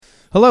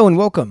Hello and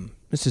welcome.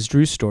 This is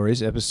Drew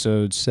Stories,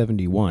 episode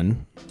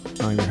 71.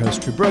 I'm your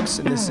host, Drew Brooks,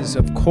 and this is,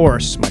 of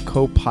course, my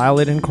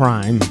co-pilot in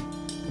crime,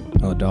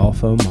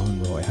 Adolfo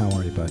Monroy. How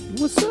are you, bud?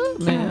 What's up,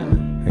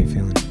 man? How you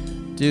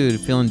feeling? Dude,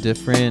 feeling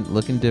different,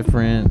 looking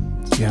different.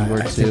 Yeah,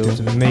 I think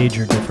there's a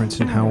major difference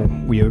in how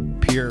we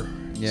appear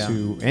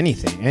to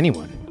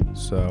anyone.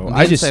 So On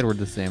the inside, we're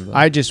the same, though.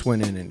 I just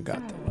went in and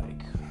got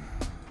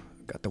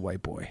the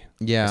white boy.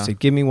 Yeah. I said,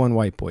 give me one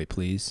white boy,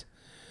 please.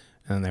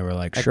 And they were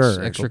like,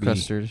 sure. Extra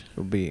custard.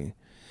 It'll be.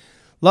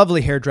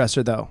 Lovely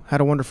hairdresser, though.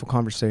 Had a wonderful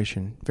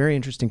conversation. Very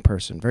interesting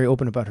person. Very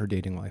open about her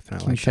dating life. And I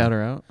Can you like shout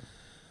her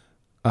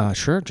out?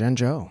 Sure, Jen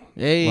Joe.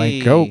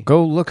 Hey. Like,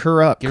 go look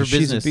her up. Give her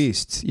She's a business.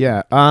 beast.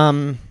 Yeah.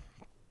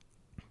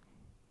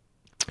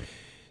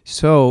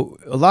 So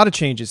a lot of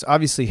changes.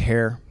 Obviously,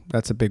 hair.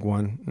 That's a big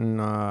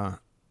one.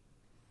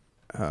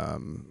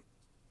 And,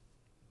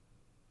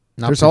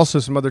 there's also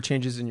some other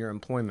changes in your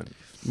employment,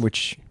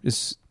 which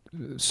is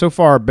so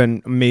far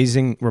been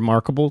amazing,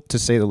 remarkable, to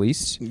say the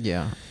least.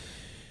 Yeah.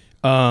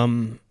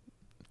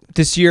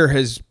 This year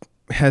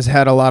has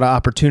had a lot of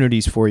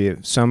opportunities for you.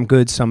 Some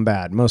good, some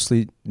bad.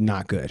 Mostly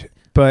not good.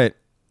 But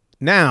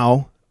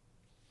now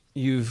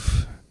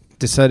you've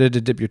decided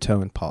to dip your toe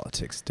in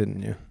politics,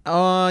 didn't you?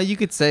 You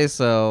could say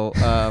so.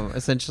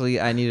 Essentially,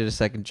 I needed a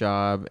second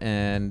job,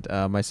 and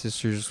my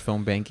sister's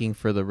phone banking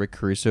for the Rick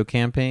Caruso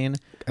campaign.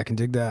 I can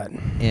dig that.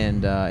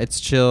 And it's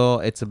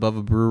chill. It's above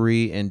a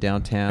brewery in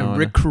downtown. And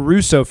Rick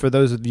Caruso, for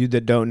those of you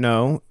that don't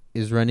know,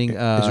 is running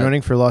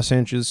for Los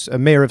Angeles,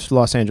 mayor of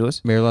Los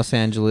Angeles. Mayor of Los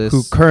Angeles.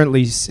 Who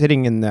currently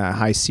sitting in the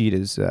high seat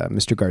is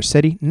Mr.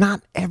 Garcetti.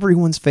 Not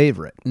everyone's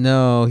favorite.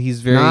 No,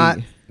 he's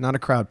very... Not a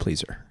crowd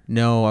pleaser.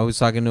 No, I was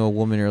talking to a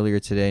woman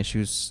earlier today, and she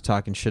was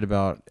talking shit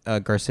about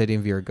Garcetti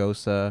and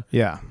Villaraigosa.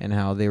 Yeah. And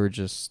how they were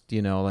just,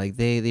 like,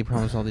 they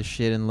promised all this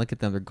shit, and look at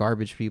them, they're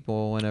garbage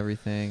people and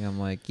everything. I'm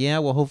like, yeah,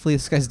 well, hopefully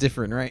this guy's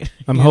different, right?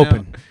 I'm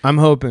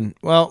hoping.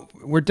 Well,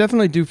 we're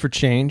definitely due for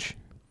change,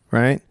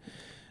 right?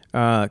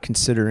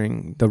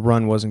 Considering the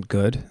run wasn't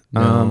good.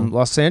 No.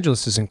 Los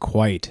Angeles is in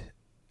quite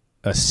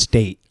a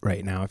state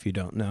right now, if you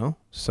don't know.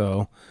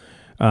 So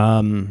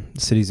the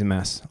city's a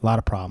mess. A lot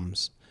of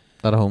problems.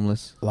 A lot of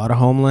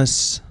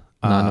homeless.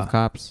 Not enough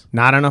cops.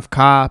 Not enough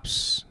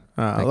cops.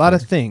 A lot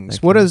of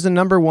things. What is the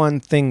number one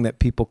thing that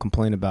people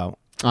complain about?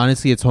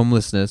 Honestly, it's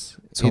homelessness.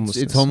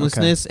 It's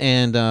homelessness okay.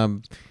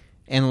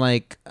 and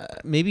like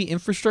maybe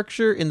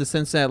infrastructure, in the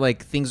sense that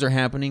like things are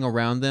happening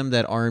around them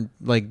that aren't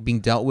like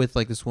being dealt with.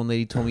 Like this one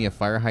lady told me a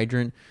fire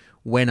hydrant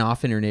went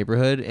off in her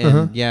neighborhood,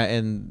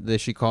 and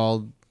she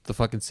called the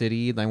fucking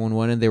city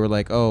 911, and they were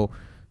like, oh,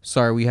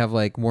 sorry, we have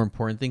like more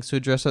important things to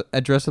address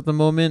at the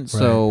moment. Right.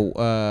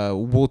 So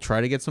we'll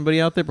try to get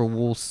somebody out there, but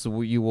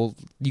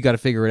you got to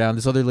figure it out. And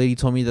this other lady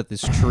told me that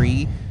this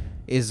tree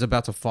is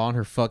about to fall on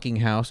her fucking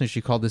house, and she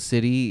called the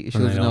city. She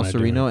lives in El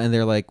Sereno, and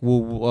they're like,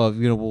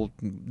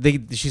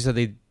 she said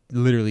they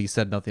literally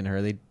said nothing to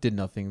her. They did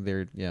nothing.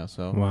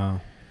 So wow.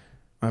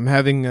 I'm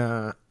having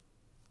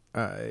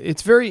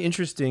it's very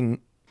interesting.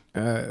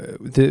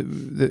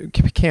 The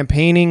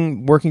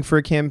campaigning, working for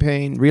a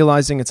campaign,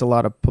 realizing it's a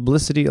lot of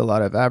publicity, a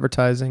lot of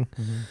advertising,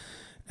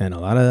 and a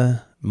lot of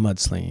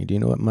mudslinging. Do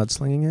you know what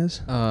mudslinging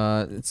is?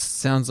 It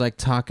sounds like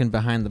talking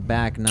behind the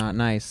back, not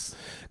nice.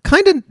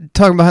 Kind of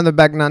talking behind the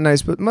back, not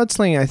nice, but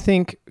mudslinging, I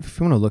think, if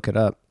you want to look it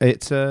up,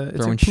 it's a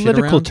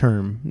political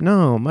term.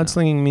 No,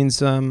 mudslinging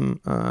means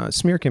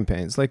smear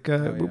campaigns, like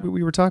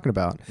we were talking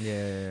about.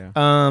 Yeah.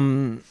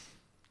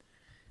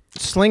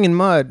 Slinging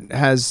mud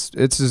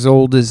it's as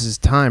old as his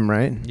time,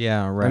 right?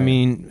 Yeah, right. I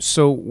mean,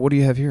 so what do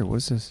you have here? What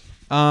is this?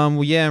 In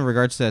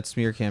regards to that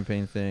smear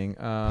campaign thing.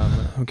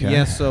 Okay.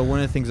 Yeah, so one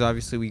of the things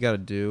obviously we got to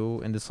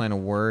do in this line of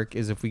work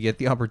is, if we get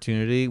the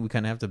opportunity, we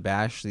kind of have to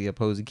bash the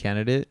opposing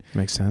candidate.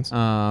 Makes sense.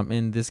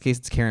 In this case,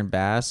 it's Karen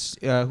Bass,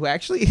 who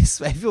actually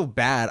is, I feel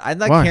bad. I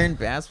thought Why? Karen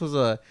Bass was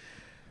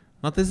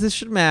not that this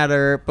should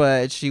matter,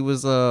 but she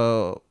was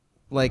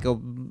like a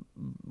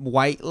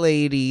white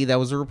lady that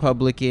was a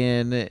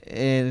Republican,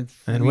 and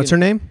what's her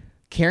name?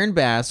 Karen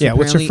Bass. Yeah,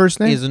 what's her first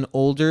name? Is an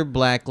older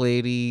black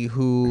lady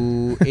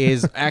who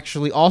is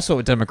actually also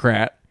a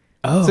Democrat.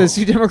 Oh, so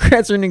two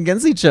Democrats running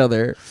against each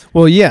other.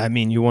 Well, yeah, I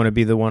mean, you want to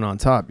be the one on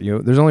top.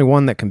 There's only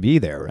one that can be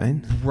there, right?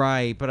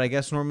 Right, but I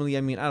guess normally,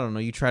 I mean, I don't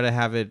know. You try to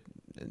have it.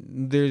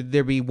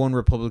 There be one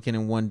Republican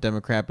and one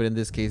Democrat, but in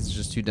this case, it's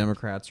just two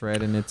Democrats, right?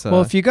 And it's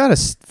well, if you got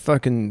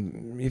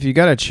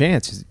a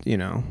chance,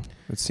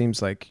 it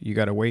seems like you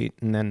got to wait,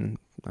 and then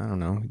I don't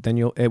know. Then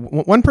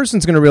one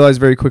person's going to realize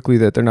very quickly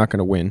that they're not going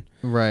to win,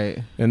 right?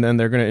 And then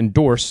they're going to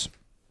endorse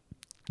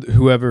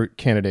whoever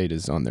candidate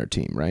is on their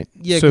team, right?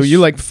 Yeah. So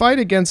you fight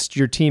against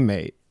your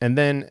teammate, and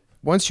then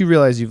once you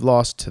realize you've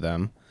lost to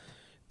them,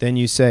 then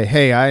you say,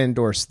 "Hey, I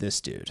endorse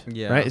this dude."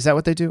 Yeah. Right? Is that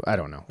what they do? I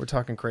don't know. We're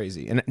talking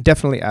crazy, and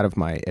definitely out of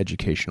my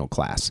educational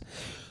class.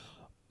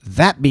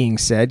 That being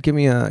said, give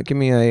me a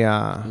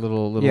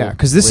little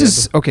because this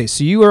is okay.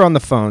 So you are on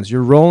the phones.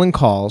 You're rolling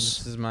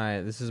calls.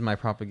 This is my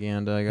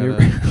propaganda. You're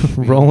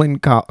rolling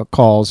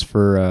calls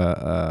for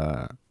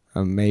a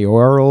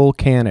mayoral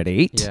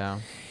candidate. Yeah.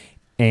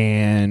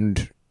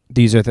 And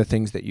these are the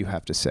things that you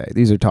have to say.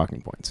 These are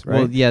talking points, right?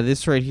 Well, yeah,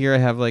 this right here, I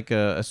have like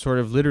a sort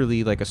of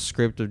literally like a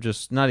script of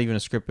just, not even a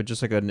script, but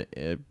just like an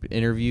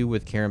interview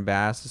with Karen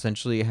Bass,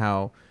 essentially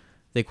how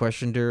they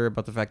questioned her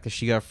about the fact that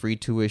she got free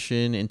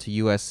tuition into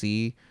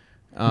USC.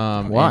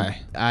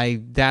 Why?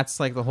 That's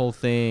like the whole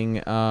thing,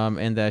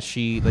 and that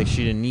she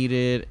didn't need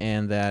it,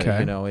 and that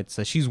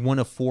it's she's one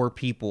of 4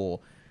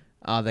 people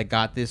that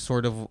got this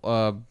sort of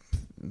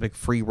like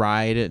free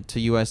ride to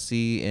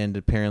USC, and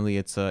apparently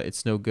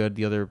it's no good.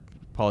 The other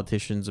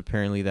politicians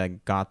apparently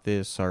that got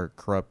this are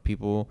corrupt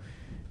people,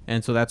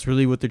 and so that's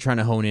really what they're trying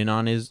to hone in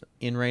on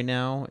right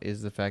now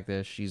is the fact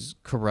that she's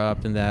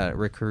corrupt, and that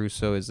Rick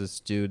Caruso is this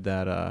dude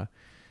that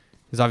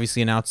is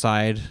obviously an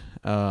outside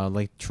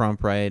like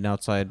Trump, right? An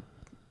outside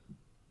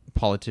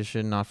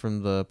politician, not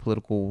from the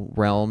political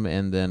realm,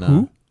 and then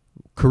Who?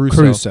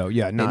 Caruso,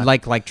 yeah, not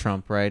like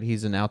Trump, right?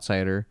 He's an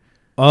outsider.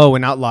 Oh,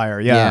 an outlier,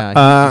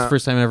 yeah. His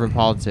first time ever in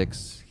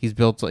politics. He's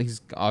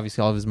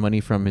obviously all of his money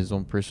from his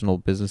own personal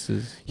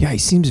businesses. Yeah, he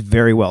seems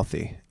very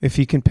wealthy. If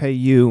he can pay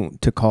you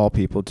to call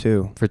people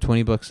too, for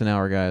 $20 an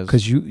hour, guys.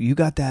 Because you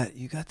got that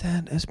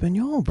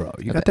Espanol, bro.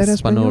 You got that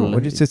Espanol.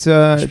 It's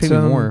pay me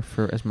more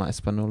for my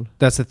Espanol.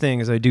 That's the thing,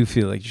 is I do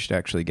feel like you should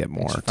actually get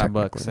more.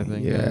 $5, I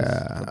think.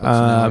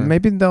 Yeah,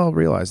 maybe they'll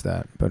realize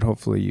that, but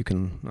hopefully you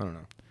can. I don't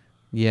know.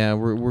 Yeah,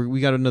 we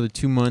got another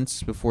 2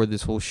 months before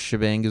this whole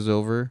shebang is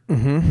over.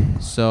 Mm-hmm.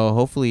 So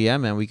hopefully, yeah,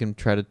 man, we can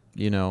try to,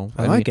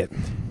 I like it.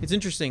 It's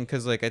interesting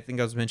because, like, I think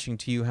I was mentioning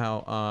to you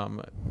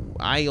how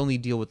I only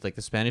deal with like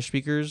the Spanish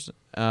speakers,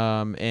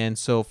 and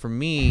so for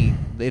me,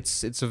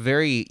 it's a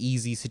very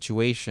easy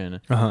situation.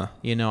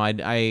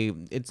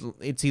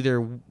 It's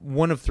either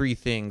one of 3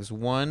 things.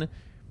 One,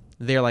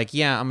 they're like,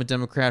 yeah, I'm a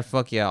Democrat.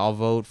 Fuck yeah, I'll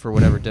vote for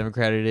whatever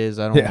Democrat it is.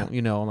 I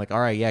don't, I'm like, all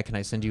right, yeah, can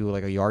I send you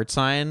like a yard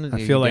sign?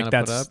 I feel like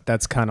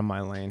that's kind of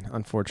my lane,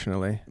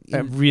 unfortunately. I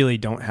really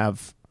don't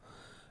have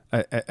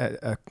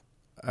a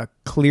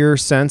clear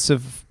sense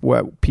of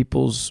what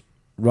people's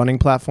running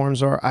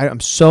platforms are. I'm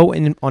so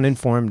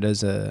uninformed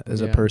as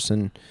a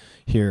person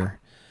here.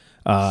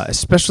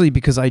 Especially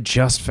because I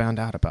just found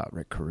out about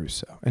Rick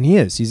Caruso, and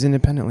he's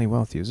independently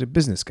wealthy. He's a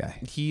business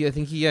guy. He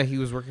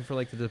was working for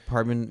like the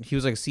department. He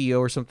was like a CEO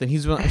or something.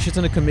 He's a shit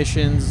ton of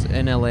commissions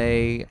in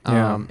LA,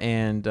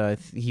 and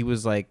he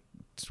was like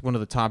one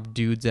of the top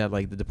dudes at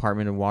like the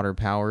Department of Water and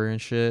Power and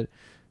shit.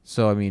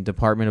 So I mean,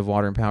 Department of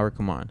Water and Power,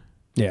 come on.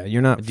 Yeah,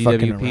 you're not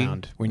fucking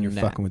around when you're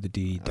fucking with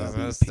the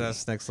DWP.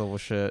 That's next level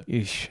shit.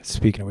 Eesh.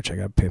 Speaking of which, I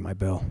gotta pay my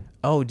bill.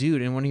 Oh,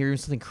 dude, and want to hear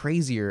something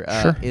crazier?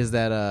 Sure. Is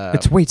that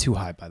it's way too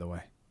high, by the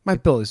way. My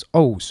bill is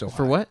so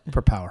for high. What?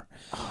 For power.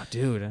 Oh,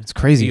 dude, it's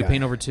crazy. Are you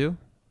paying over 2?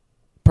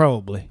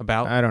 Probably.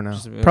 About? I don't know.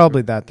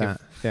 Probably that.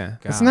 Yeah.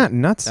 God, isn't that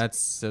nuts?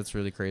 That's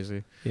really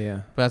crazy.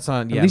 Yeah. But that's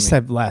on. Yeah, At least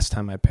last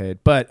time I paid,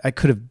 but I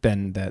could have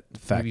been that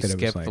fact that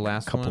it was like the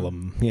last a couple one? of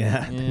them.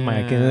 Yeah.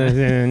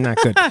 Not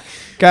good.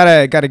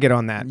 Gotta get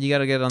on that. You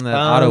gotta get on that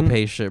auto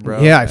pay shit,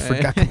 bro. Yeah,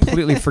 I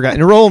completely forgot.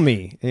 Enroll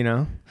me.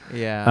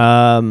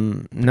 Yeah.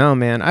 No,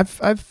 man. I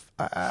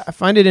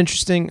find it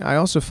interesting. I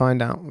also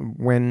find out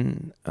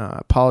when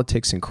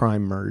politics and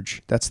crime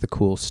merge. That's the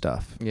cool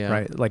stuff. Yeah.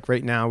 Right. Like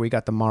right now, we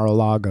got the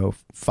Mar-a-Lago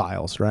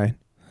files. Right. You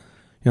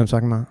know what I'm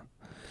talking about?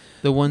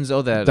 The ones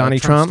that Donnie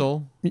Trump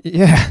stole?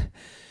 Yeah.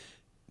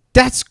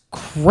 That's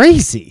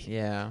crazy.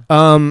 Yeah.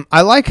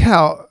 I like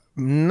how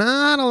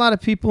not a lot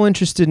of people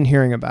interested in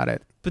hearing about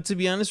it. But to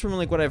be honest, from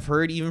like what I've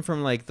heard, even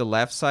from like the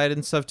left side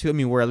and stuff too, I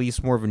mean, we're at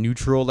least more of a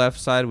neutral left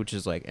side, which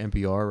is like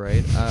NPR,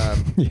 right?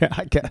 Yeah,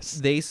 I guess.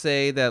 They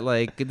say that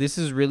like this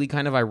is really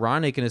kind of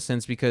ironic in a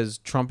sense because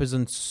Trump is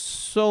in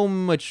so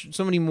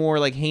many more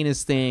like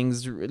heinous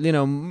things,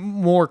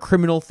 more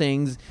criminal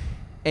things,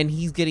 and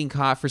he's getting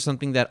caught for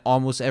something that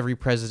almost every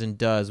president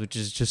does, which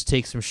is just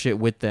take some shit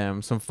with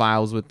them, some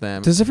files with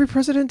them. Does every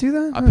president do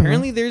that?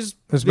 Apparently, there's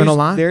been a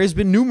lot. There has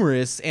been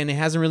numerous, and it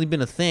hasn't really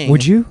been a thing.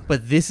 Would you?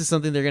 But this is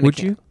something they're gonna. Would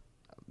you?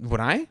 Would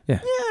I?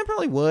 Yeah. I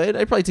probably would.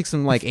 I'd probably take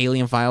some like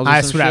alien files. Or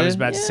That's some what shit. I was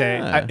about to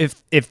say.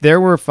 If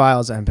there were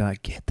files, I'd be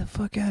like, get the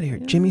fuck out of here.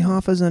 Jimmy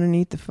Hoffa's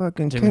underneath the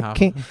fucking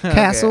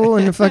castle,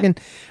 and the fucking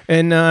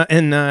and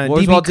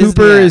DB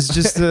Cooper is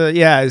just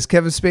is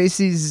Kevin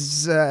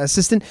Spacey's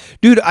assistant.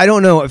 Dude, I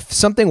don't know if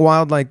something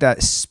wild like that,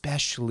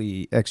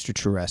 especially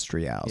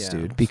extraterrestrials,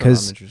 dude,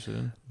 because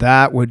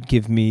that would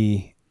give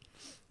me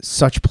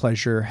such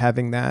pleasure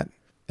having that.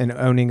 And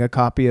owning a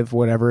copy of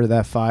whatever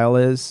that file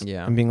is,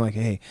 and being like,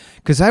 hey,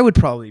 because I would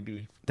probably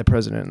be the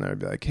president, and I'd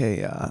be like,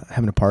 hey,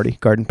 having a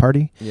garden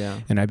party,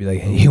 and I'd be like,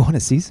 hey, you want to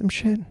see some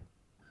shit?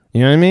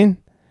 You know what I mean?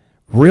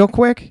 Real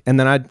quick, and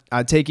then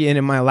I'd take you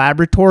in my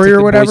laboratory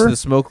or whatever, to the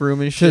smoke room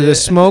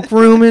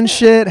and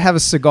shit, have a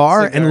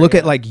cigar and look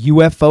at like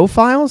UFO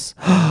files.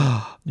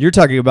 You're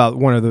talking about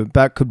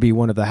that could be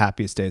one of the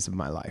happiest days of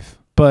my life,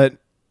 but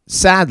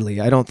sadly,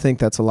 I don't think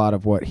that's a lot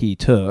of what he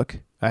took.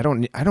 I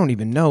don't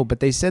even know, but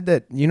they said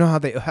that, you know how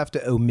they have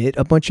to omit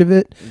a bunch of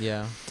it?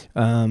 Yeah.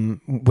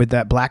 With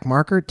that black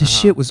marker? This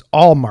shit was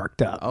all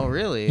marked up. Oh,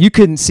 really? You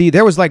couldn't see.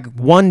 There was like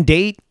one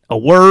date, a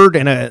word,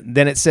 and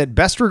then it said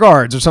best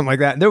regards or something like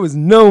that. There was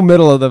no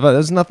middle of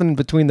there's nothing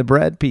between the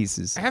bread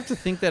pieces. I have to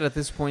think that at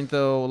this point,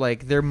 though,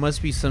 like there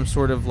must be some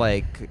sort of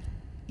like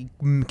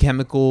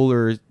chemical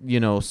or,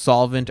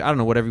 solvent, I don't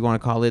know, whatever you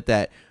want to call it,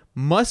 that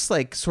must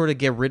like sort of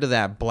get rid of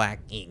that black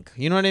ink.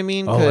 You know what I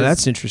mean? Oh,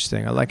 that's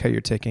interesting. I like how you're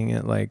taking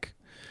it. Like,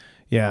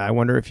 yeah, I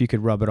wonder if you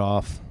could rub it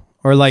off,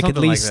 or like at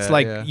least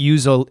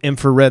use a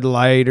infrared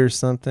light or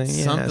something.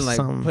 Something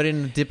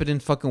like dip it in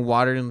fucking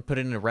water and put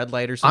it in a red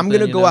light or something. I'm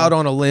gonna go out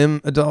on a limb,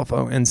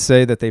 Adolfo, and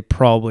say that they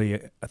probably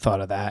thought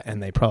of that,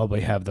 and they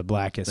probably have the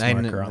blackest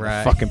marker on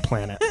the fucking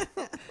planet.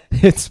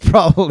 It's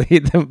probably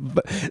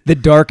the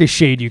darkest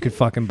shade you could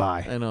fucking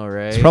buy. I know,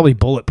 right? It's probably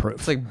bulletproof.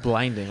 It's like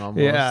blinding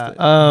almost. Yeah.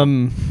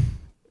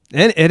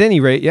 And at any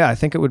rate, yeah, I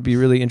think it would be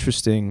really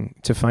interesting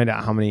to find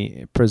out how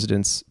many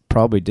presidents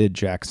probably did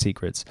Jack's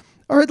Secrets.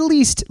 Or at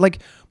least, like,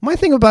 my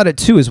thing about it,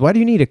 too, is why do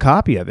you need a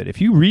copy of it?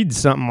 If you read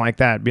something like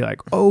that, be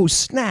like, oh,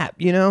 snap,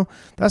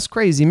 that's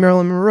crazy.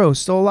 Marilyn Monroe is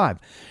still alive.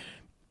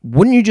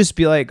 Wouldn't you just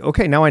be like,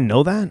 okay, now I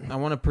know that? I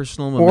want a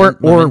personal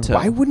memento. Or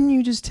why wouldn't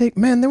you just take...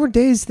 Man, there were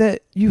days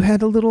that you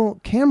had a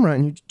little camera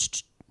and you...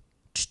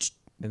 Isn't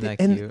that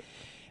cute?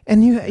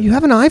 And you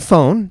have an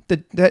iPhone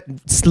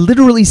that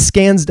literally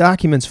scans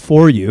documents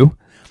for you,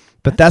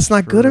 but that's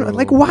not good enough.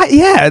 Like, why?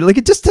 Yeah, like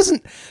it just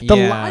doesn't... The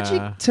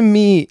logic to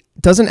me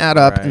doesn't add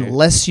up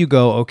unless you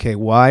go, okay,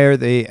 why are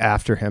they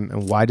after him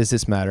and why does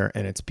this matter?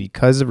 And it's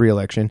because of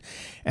re-election.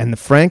 And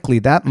frankly,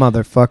 that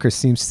motherfucker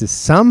seems to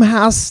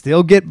somehow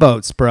still get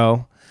votes,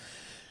 bro.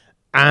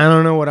 I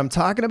don't know what I'm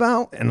talking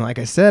about. And like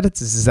I said,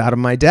 this is out of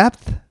my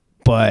depth,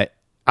 but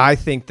I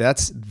think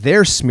that's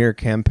their smear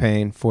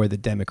campaign for the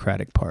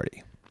Democratic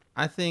Party.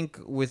 I think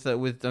with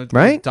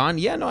right? Don,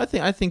 yeah, no,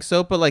 I think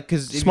so, but like,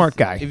 because smart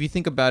guy. If you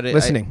think about it,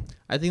 listening,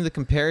 I think the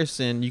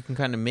comparison you can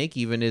kind of make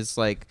even is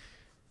like,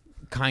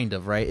 kind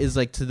of right, is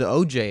like to the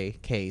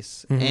OJ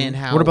case and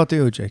how. What about the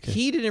OJ case?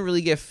 He didn't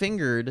really get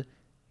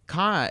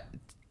caught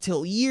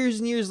till years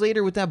and years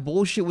later with that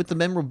bullshit with the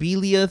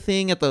memorabilia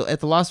thing at the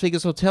Las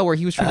Vegas hotel where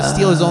he was trying to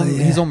steal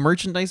his own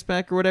merchandise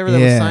back or whatever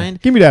that was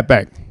signed. Give me that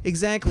back.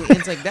 Exactly. And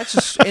it's like that's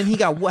just and he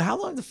got how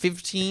long?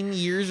 15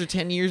 years or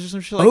 10 years or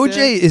some shit like that?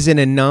 OJ is an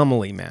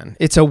anomaly, man.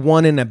 It's a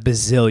one in a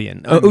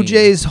bazillion.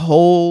 OJ's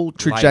whole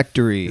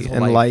trajectory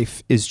and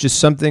life is just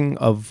something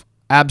of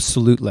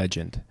absolute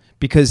legend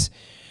because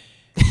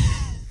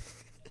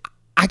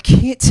I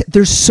can't.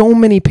 There's so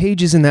many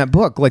pages in that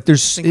book. Like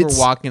there's. I think we're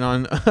walking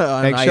on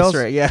ice,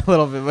 right? Yeah, a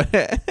little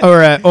bit.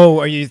 But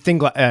are you thin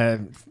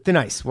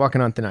ice?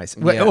 Walking on thin ice.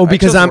 Yeah,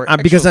 because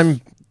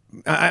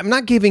I'm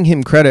not giving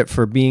him credit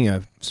for being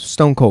a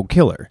stone cold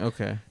killer.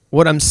 Okay.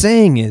 What I'm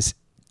saying is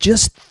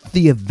just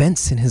the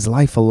events in his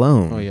life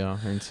alone. Oh yeah,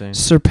 they're insane.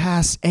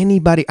 Surpass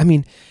anybody. I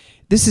mean,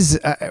 this is.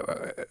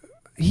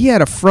 He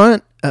had a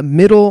front, a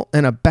middle,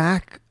 and a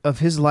back of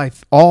his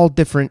life, all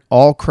different,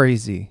 all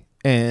crazy,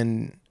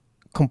 and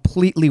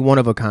completely one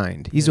of a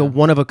kind. He's a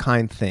one of a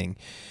kind thing.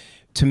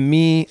 To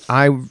me,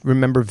 I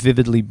remember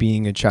vividly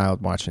being a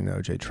child watching the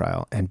OJ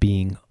trial and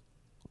being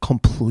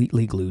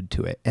completely glued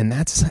to it. And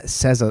that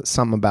says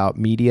something about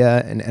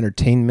media and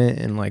entertainment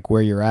and like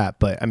where you're at.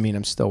 But I mean,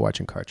 I'm still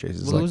watching car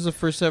chases. Well, it was the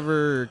first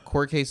ever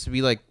court case to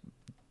be like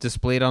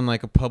displayed on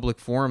like a public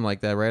forum like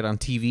that, right? On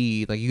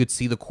TV, like you could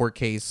see the court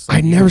case. Like,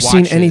 I'd never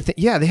seen anything.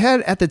 Yeah, they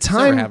had at the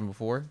time. Never happened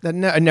before. I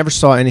never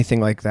saw anything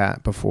like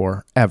that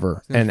before,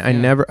 ever. And I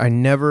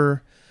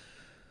never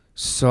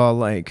saw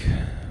like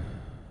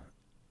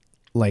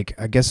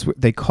I guess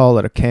they call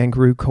it a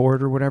kangaroo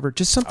court or whatever.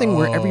 Just something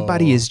where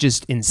everybody is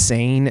just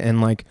insane and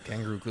like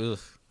kangaroo.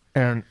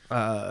 And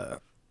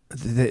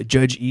the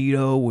Judge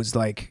Ito was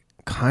like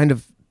kind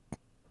of.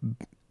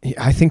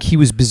 I think he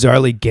was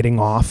bizarrely getting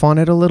off on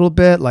it a little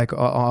bit, like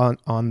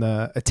on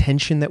the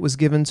attention that was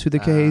given to the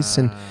case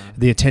and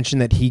the attention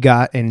that he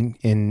got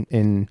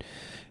in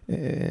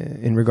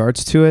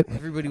regards to it.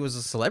 Everybody was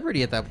a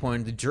celebrity at that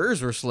point. The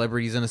jurors were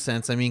celebrities in a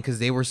sense. I mean, because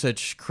they were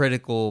such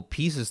critical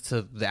pieces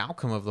to the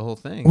outcome of the whole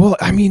thing. Well,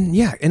 I mean,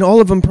 yeah, and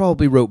all of them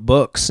probably wrote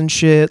books and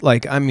shit.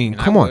 Like, I mean,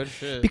 come on,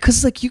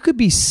 because like you could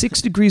be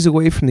 6 degrees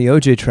away from the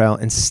OJ trial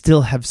and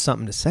still have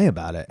something to say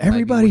about it.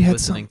 Everybody had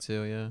something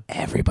to, yeah.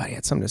 Everybody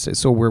had something to say.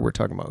 So we're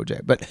talking about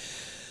OJ, but.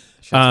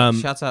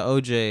 Shouts out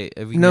OJ.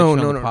 If we no,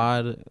 on the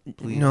pod,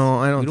 please. No,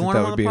 I don't. You don't want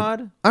him on the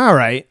pod? All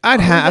right,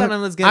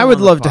 I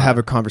would love to have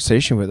a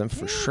conversation with him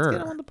for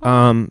sure.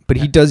 But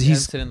he does.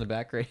 He's sit in the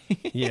back, right?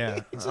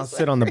 Yeah, I'll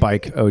sit on the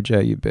bike,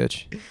 OJ, you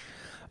bitch.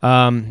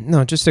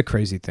 No, just a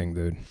crazy thing,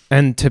 dude.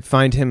 And to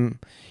find him,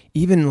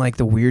 even like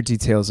the weird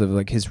details of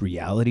like his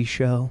reality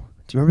show.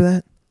 Do you remember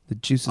that? The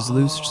Juice is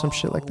Loose or some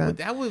shit like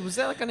that. Was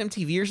that like on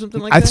MTV or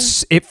something like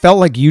that? It felt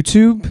like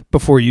YouTube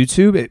before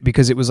YouTube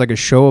because it was like a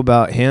show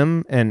about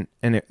him and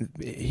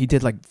he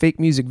did like fake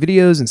music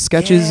videos and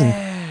sketches and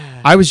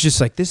I was just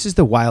like, this is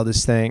the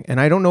wildest thing.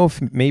 And I don't know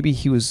if maybe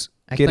he was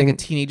getting like a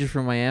teenager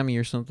from Miami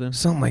or something.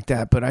 Something like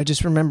that. But I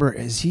just remember,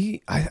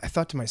 I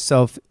thought to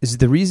myself, is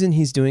the reason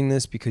he's doing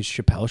this because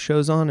Chappelle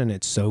show's on and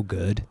it's so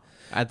good?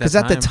 Because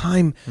at the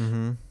time,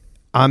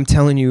 I'm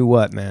telling you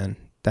what, man,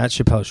 that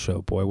Chappelle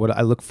show, boy, what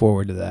I look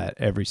forward to that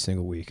every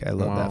single week. I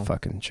love that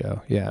fucking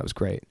show. Yeah, it was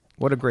great.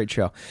 What a great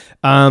show.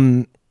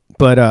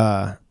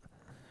 But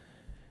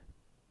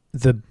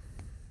the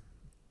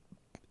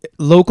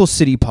local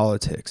city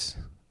politics,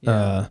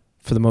 for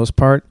the most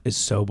part, is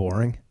so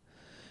boring.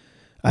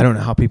 I don't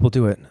know how people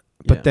do it.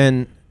 But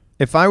then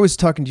if I was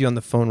talking to you on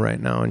the phone right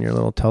now on your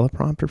little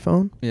teleprompter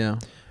phone,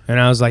 and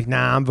I was like,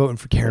 nah, I'm voting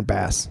for Karen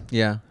Bass.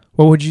 Yeah.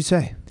 What would you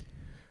say?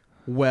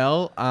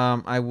 Well,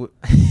 I would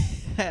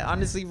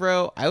honestly,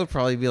 bro, I would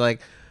probably be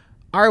like,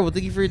 all right, well,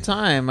 thank you for your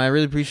time. I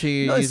really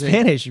appreciate you. No, using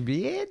Spanish,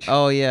 bitch.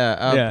 Oh,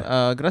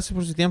 yeah. Gracias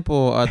por su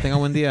tiempo. Tenga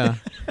buen día.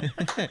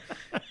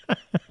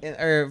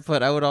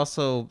 But I would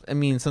also, I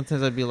mean,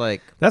 sometimes I'd be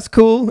like, that's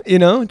cool,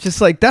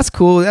 just like, that's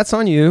cool. That's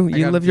on you.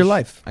 You live your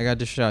life. I got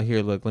to shit out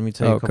here. Look, let me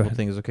tell you a couple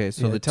things. Okay,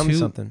 so tell me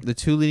something. The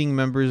two leading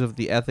members of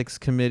the ethics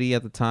committee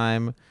at the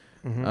time,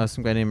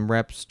 some guy named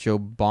Reps Joe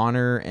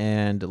Bonner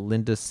and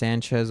Linda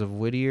Sanchez of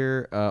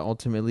Whittier,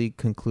 ultimately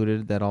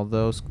concluded that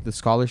although the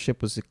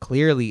scholarship was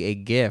clearly a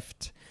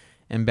gift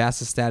and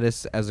Bass's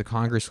status as a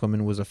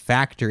congresswoman was a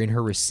factor in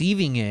her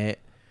receiving it,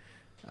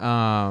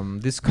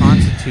 this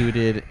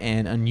constituted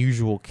an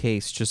unusual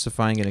case,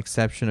 justifying an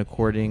exception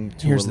according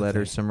to a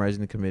letter summarizing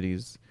the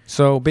committee's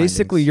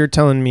basically findings. You're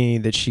telling me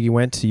that she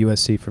went to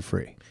USC for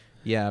free.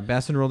 Yeah,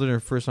 Bass enrolled in her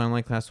first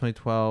online class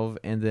 2012,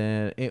 and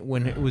then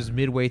when it was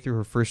midway through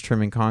her first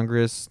term in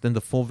Congress, then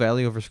the full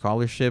value of her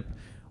scholarship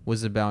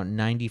was about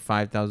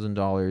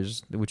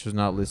 $95,000, which was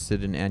not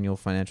listed in annual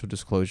financial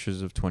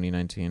disclosures of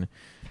 2019.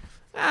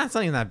 It's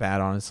not even that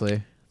bad,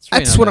 honestly.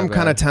 That's what I'm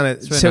kind of telling.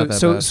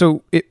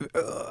 So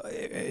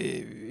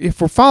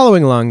if we're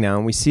following along now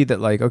and we see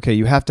that, like, okay,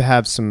 you have to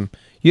have some,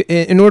 you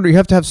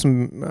have to have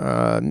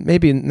some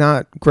maybe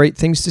not great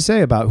things to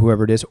say about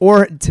whoever it is,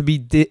 or to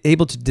be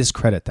able to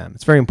discredit them.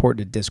 It's very important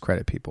to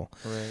discredit people.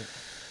 Right.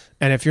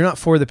 And if you're not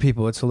for the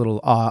people, it's a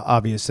little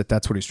obvious that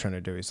that's what he's trying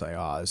to do. He's like,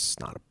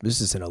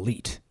 this is an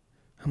elite.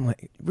 I'm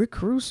like, Rick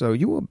Caruso,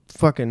 you a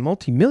fucking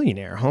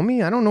multimillionaire,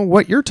 homie. I don't know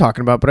what you're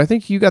talking about, but I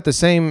think you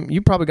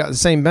probably got the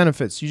same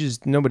benefits. You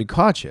just, nobody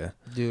caught you.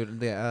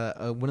 Dude,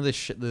 one of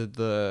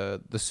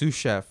the sous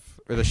chef,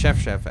 or the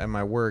chef at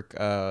my work,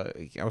 I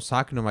was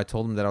talking to him. I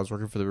told him that I was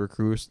working for the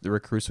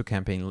Rick Caruso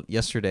campaign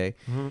yesterday.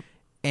 Mm-hmm.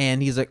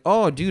 And he's like,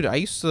 oh, dude, I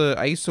used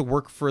to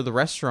work for the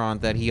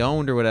restaurant that he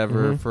owned or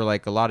whatever for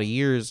like a lot of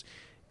years.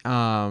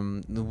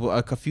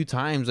 A few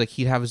times, like,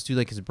 he'd have us do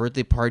like his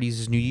birthday parties,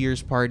 his New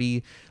Year's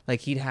party. Like,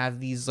 he'd have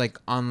these like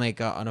on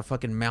a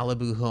fucking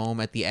Malibu home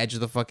at the edge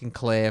of the fucking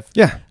cliff.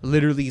 Yeah,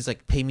 literally, he's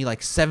like, pay me like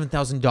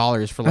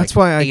 $7,000 for like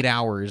 8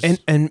 hours.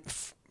 And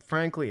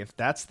frankly, if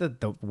that's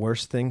the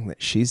worst thing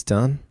that she's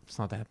done, it's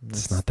not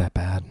that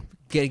bad.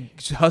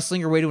 Hustling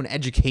your way to an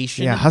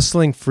education. Yeah,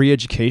 hustling free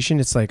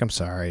education. It's like, I'm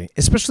sorry,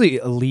 especially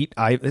elite.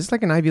 It's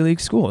like an Ivy League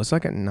school. It's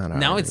like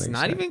now it's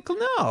not even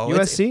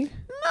USC.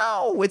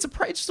 No, it's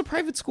just a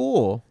private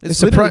school.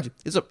 It's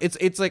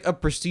like a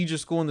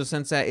prestigious school in the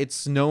sense that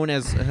it's known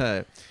as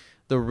the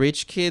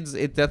rich kids.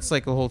 That's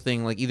like a whole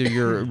thing. Like, either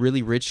you're a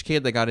really rich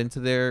kid that got into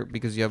there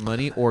because you have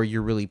money, or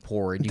you're really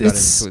poor and you got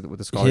into it with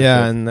a scholarship.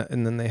 Yeah, and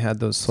then they had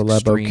those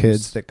celebo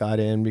kids that got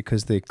in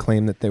because they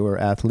claimed that they were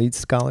athlete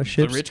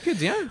scholarships. The rich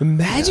kids, yeah.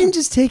 Imagine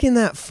just taking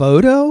that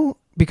photo.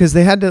 Because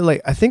they had to,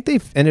 like, I think they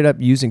ended up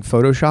using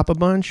Photoshop a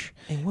bunch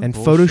and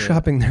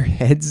photoshopping their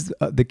heads,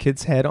 the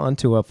kid's head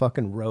onto a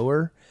fucking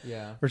rower,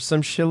 or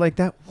some shit like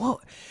that. Well,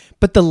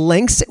 but the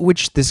lengths at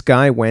which this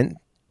guy went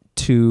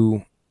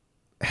to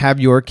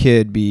have your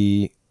kid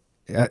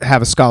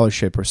have a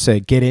scholarship, or say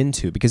get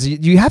into, because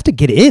you have to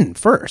get in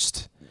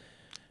first.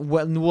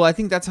 Well, I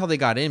think that's how they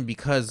got in,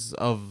 because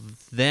of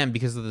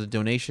the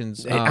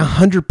donations.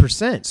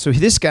 100%. So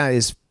this guy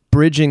is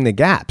bridging the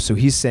gap. So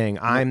he's saying,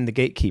 I'm the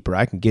gatekeeper.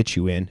 I can get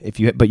you in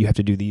but you have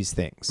to do these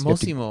things.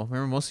 Mosimo.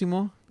 Remember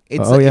Mosimo?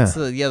 It's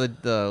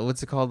the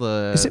what's it called?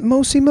 Is it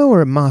Mosimo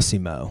or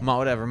Massimo?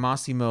 Whatever.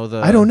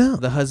 Massimo, I don't know.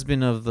 The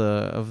husband of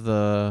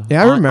the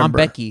I remember.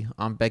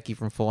 On Becky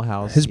from Full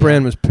House. His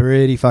brand was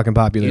pretty fucking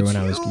popular when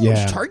I was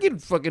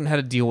Target fucking had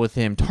a deal with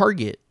him.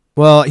 Target.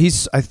 Well,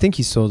 I think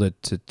he sold it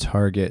to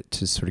Target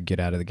to sort of get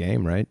out of the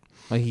game, right?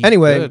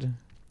 Anyway,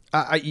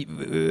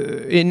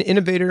 an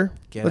innovator,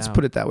 let's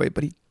put it that way,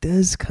 but he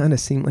does kind of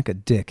seem like a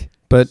dick.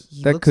 But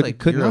he that looks could like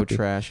could Euro not be.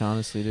 trash,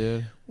 honestly,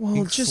 dude. Well,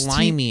 he's just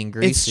slimy and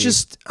greasy. It's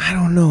just, I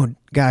don't know,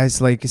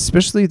 guys. Like,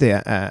 especially if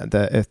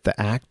the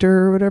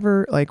actor or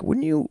whatever. Like,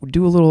 wouldn't you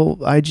do a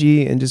little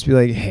IG and just be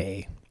like,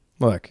 "Hey,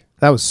 look,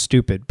 that was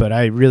stupid, but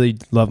I really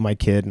love my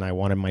kid and I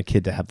wanted my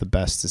kid to have the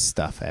best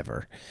stuff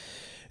ever."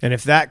 And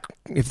if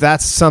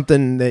that's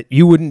something that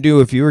you wouldn't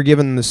do if you were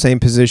given the same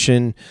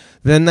position,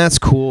 then that's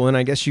cool, and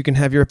I guess you can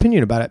have your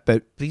opinion about it.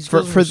 But these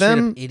girls for are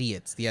them,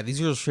 idiots. Yeah, these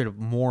girls are straight up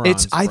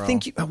morons. I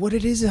think what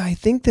it is, I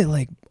think that,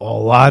 like, a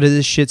lot of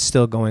this shit's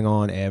still going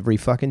on every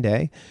fucking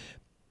day.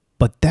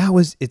 But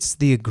it's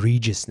the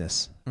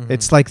egregiousness.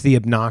 It's like the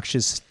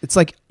obnoxious. It's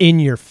like in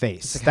your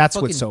face. Like, that's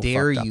what's so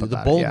dare fucked you. up The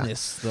about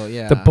boldness, it. though.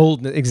 Yeah, the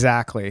boldness,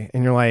 exactly.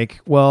 And you're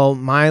like, well,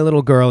 my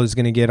little girl is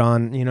gonna get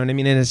on. You know what I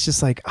mean? And it's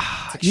just like,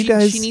 you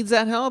guys. She needs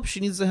that help. She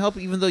needs the help,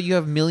 even though you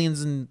have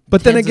millions and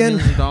but then again,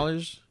 millions of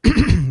dollars.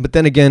 But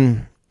then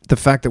again, the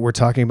fact that we're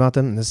talking about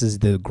them, and this is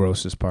the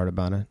grossest part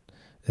about it,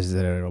 is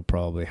that it'll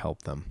probably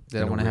help them.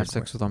 That I want to have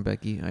sex with Aunt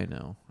Becky. I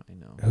know.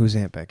 Who's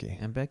Aunt Becky?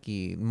 Aunt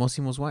Becky,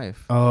 Massimo's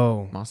wife.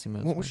 Oh,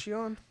 Massimo's. What was she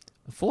on?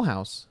 Full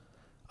House.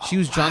 She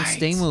was John right.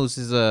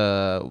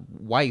 Stamos'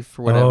 wife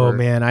or whatever. Oh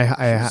man,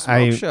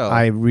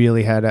 I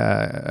really had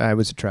I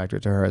was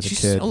attracted to her as a kid.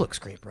 She still looks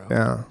great, bro.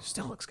 Yeah,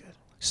 still looks good.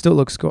 Still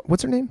looks good.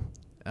 What's her name?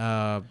 Dude,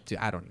 I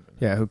don't even know.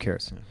 Yeah, who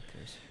cares?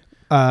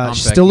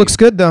 She still looks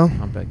good though.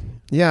 Aunt Becky.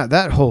 Yeah,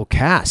 that whole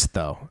cast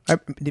though. I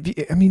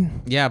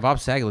mean, yeah, Bob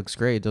Saget looks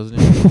great, doesn't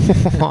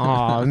he?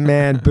 oh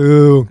man,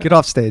 boo! Get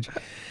off stage.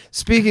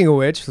 Speaking of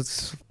which,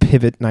 let's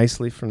pivot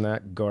nicely from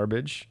that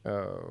garbage.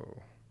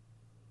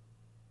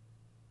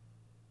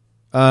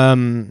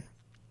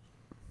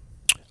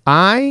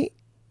 I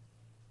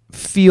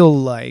feel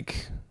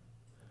like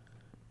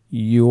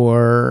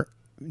you're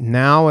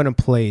now in a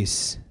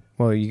place.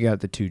 Well, you got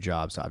the 2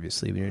 jobs,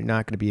 obviously, but you're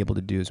not going to be able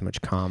to do as much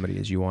comedy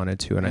as you wanted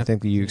to, and I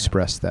think that you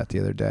expressed that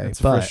the other day.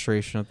 It's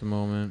frustration at the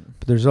moment.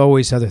 But there's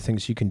always other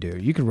things you can do.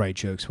 You can write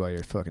jokes while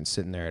you're fucking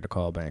sitting there at a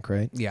call bank,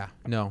 right? Yeah,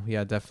 no,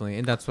 yeah, definitely,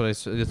 and that's what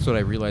I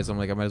realized. I'm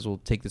like, I might as well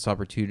take this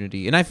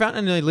opportunity, and I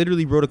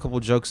literally wrote a couple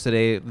jokes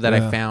today that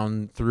I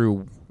found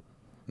through,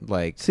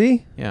 like,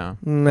 see, yeah,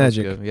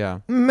 magic, yeah,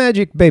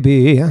 magic,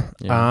 baby.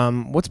 Yeah.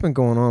 What's been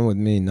going on with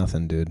me?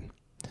 Nothing, dude.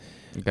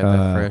 You got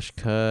that fresh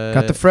cut.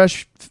 Got the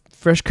fresh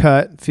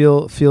cut.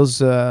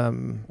 Feels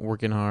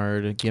working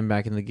hard, getting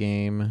back in the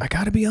game. I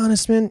gotta be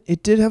honest, man.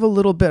 It did have a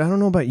little bit. I don't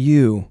know about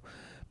you,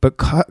 but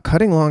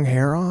cutting long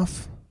hair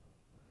off.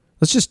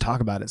 Let's just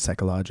talk about it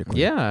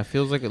psychologically. Yeah, it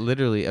feels like it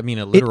literally. I mean,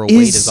 a literal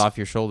weight is off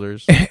your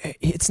shoulders.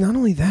 It's not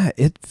only that.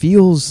 It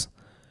feels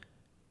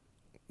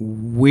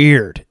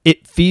weird.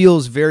 It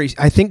feels very.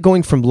 I think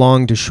going from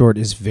long to short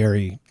is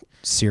very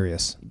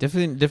serious.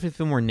 Definitely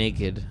feel more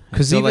naked.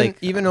 Because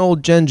even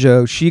old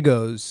Genjo, she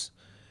goes.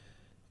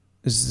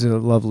 This is a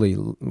lovely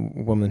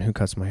woman who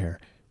cuts my hair.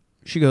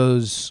 She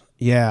goes,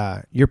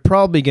 yeah, you're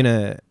probably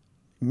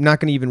not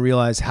gonna even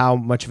realize how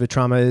much of a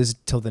trauma it is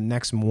till the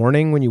next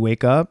morning when you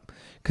wake up,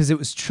 because it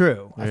was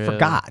true. I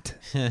forgot.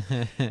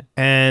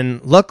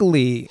 And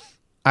luckily,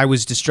 I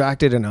was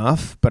distracted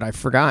enough, but I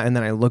forgot. And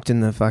then I looked in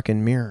the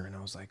fucking mirror and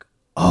I was like,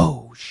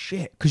 oh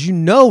shit, because you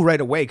know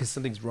right away because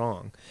something's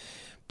wrong.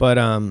 But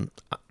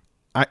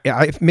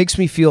it makes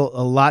me feel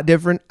a lot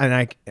different, and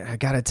I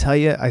gotta tell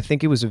you, I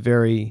think it was a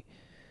very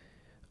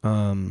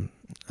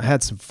I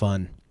had some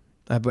fun.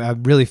 I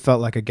really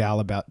felt like a gal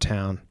about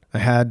town. I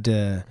had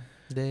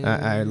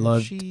I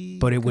loved,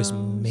 but it was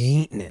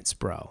maintenance,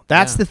 bro.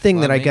 That's the thing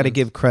that I got to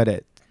give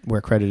credit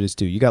where credit is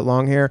due. You got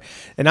long hair,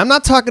 and I'm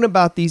not talking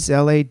about these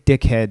LA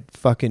dickhead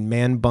fucking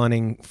man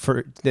bunning.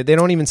 They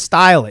don't even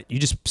style it. You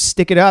just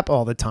stick it up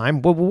all the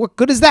time. What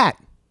good is that?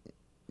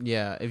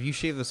 Yeah, if you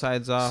shave the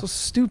sides off, so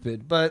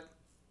stupid. But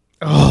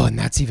and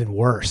that's even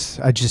worse.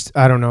 I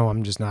don't know.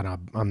 I'm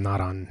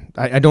not on.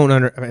 I don't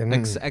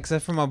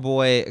except for my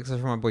boy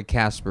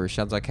Casper.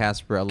 Shouts out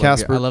Casper. I love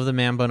Casper. I love the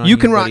man bun on you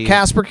can rock.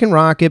 Casper can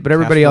rock it, but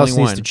everybody else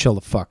needs to chill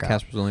the fuck out.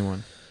 Casper's the only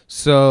one.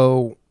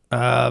 So,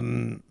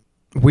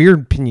 weird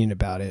opinion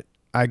about it.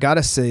 I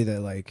gotta say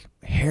that like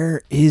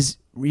hair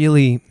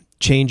really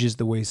changes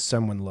the way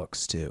someone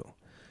looks too,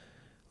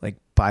 like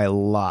by a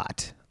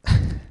lot.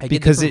 I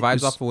get different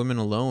vibes off of women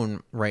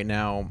alone right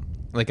now,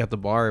 like at the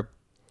bar.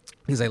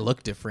 Because I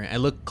look different. I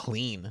look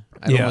clean.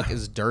 I don't look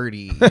as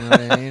dirty. You know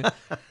what I mean?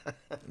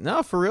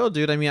 No, for real,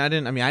 dude.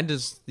 I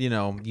just,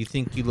 you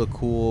think you look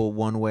cool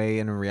one way,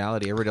 and in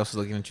reality, everybody else is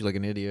looking at you like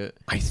an idiot.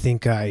 I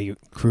think I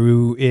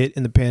grew it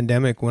in the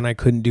pandemic when I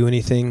couldn't do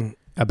anything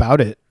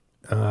about it.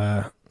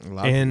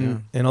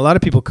 And a lot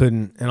of people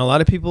couldn't. And a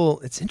lot of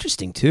people, it's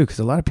interesting too, because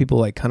a lot of people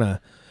like kind of,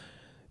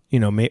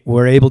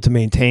 were able to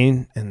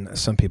maintain, and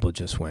some people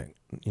just went,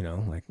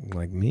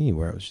 like me,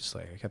 where I was just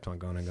like, I kept on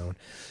going and going.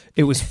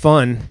 It was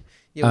fun.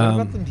 Yeah,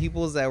 what about the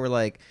people that were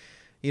like,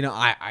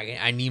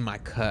 I need my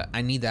cut.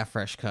 I need that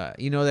fresh cut.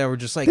 They were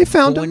just like, they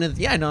found them.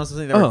 Yeah, I know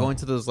something. They were going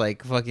to those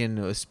like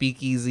fucking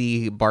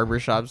speakeasy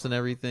barbershops and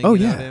everything. Oh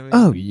yeah, I mean?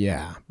 Oh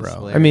yeah,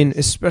 bro. I mean,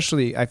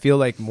 especially I feel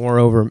like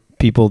moreover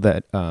people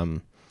that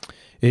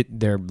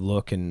their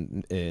look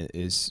and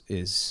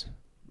is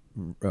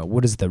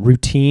what is the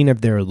routine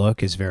of their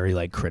look is very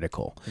like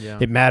critical. Yeah,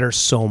 it matters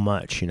so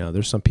much.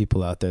 There's some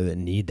people out there that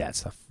need that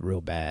stuff real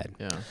bad.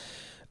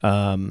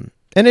 Yeah.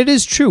 And it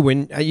is true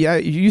when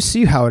you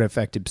see how it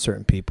affected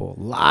certain people.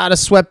 A lot of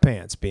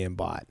sweatpants being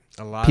bought.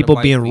 A lot people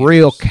of being beaters.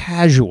 Real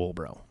casual,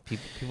 bro.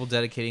 People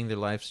dedicating their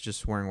lives to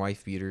just wearing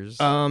wife beaters.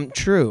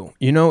 True.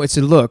 It's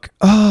a look.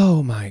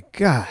 Oh my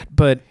god.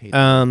 But what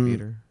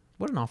an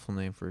awful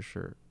name for a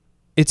shirt.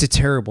 It's a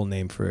terrible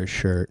name for a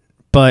shirt.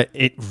 but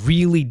it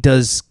really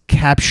does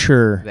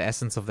capture the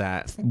essence of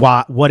that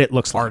what it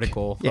looks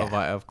article like. of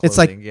clothing. It's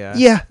like,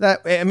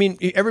 that. I mean,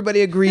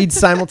 everybody agreed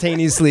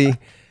simultaneously.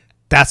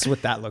 That's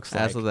what that looks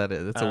like. That's what that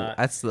is.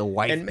 That's the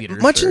white beater.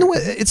 Much in the way,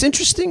 it's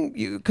interesting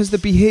because the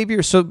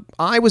behavior. So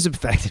I was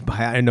affected by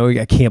it. I know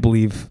I can't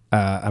believe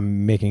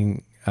I'm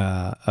making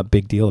a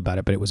big deal about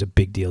it, but it was a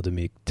big deal to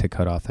me to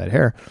cut off that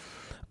hair.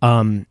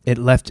 It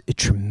left a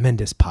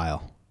tremendous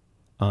pile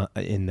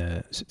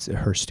in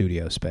her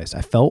studio space.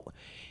 I felt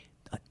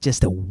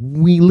just a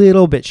wee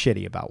little bit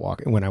shitty about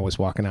when I was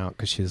walking out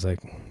because she was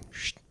like,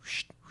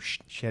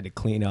 she had to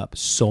clean up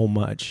so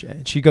much.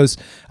 And she goes,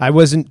 I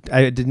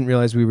didn't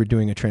realize we were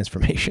doing a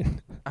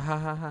transformation.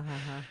 And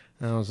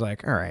I was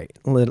like, all right,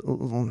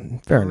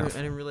 fair enough.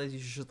 I didn't realize you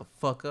should shut the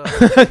fuck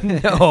up.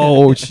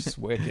 No, she's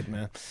wicked,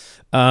 man.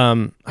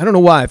 I don't know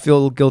why I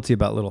feel guilty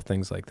about little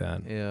things like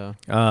that. Yeah.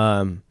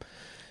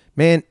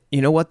 Man,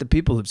 you know what? The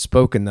people have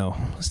spoken, though.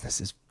 This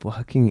is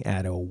fucking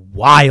at a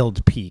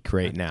wild peak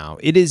right now.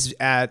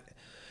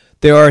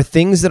 There are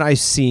things that I've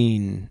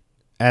seen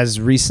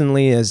as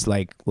recently as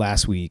like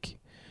last week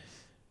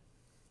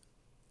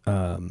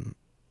that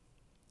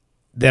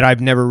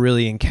I've never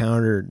really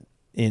encountered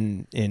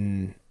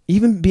in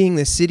even being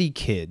the city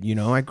kid. You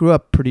know, I grew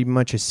up pretty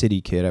much a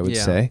city kid, I would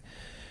say.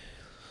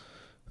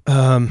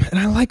 And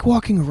I like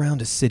walking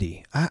around a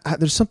city.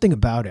 There's something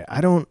about it.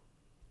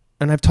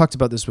 And I've talked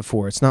about this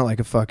before. It's not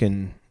like a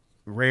fucking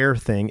rare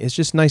thing. It's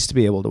just nice to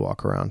be able to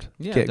walk around,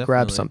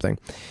 grab something.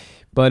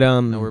 But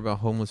don't worry about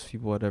homeless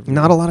people, whatever.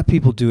 Not a lot of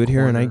people do it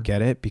here, and I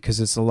get it because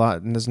it's a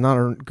lot, and there's not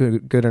a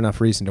good enough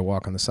reason to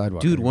walk on the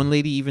sidewalk. Dude, one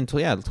lady even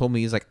told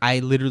me, he's like, I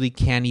literally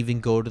can't even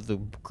go to the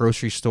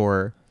grocery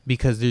store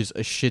because there's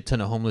a shit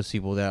ton of homeless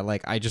people that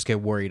like I just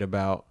get worried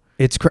about.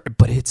 It's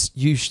but it's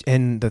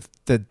and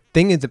the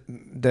thing is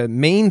the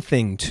main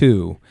thing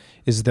too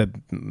is the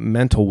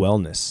mental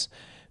wellness.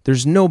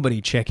 There's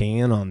nobody checking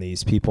in on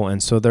these people,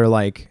 and so they're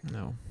like,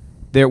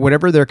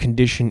 whatever their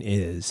condition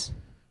is,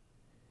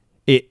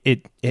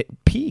 it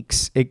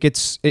peaks.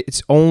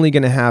 It's only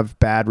going to have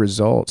bad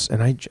results.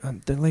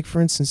 And they're like, for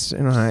instance,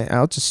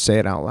 I'll just say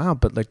it out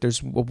loud, but like,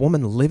 there's a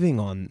woman living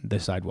on the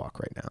sidewalk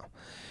right now,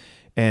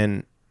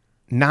 and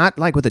not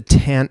like with a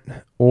tent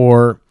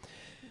or.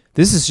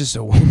 This is just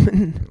a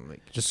woman,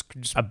 like just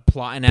a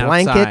plotting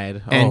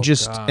outside,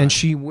 and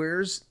she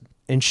wears,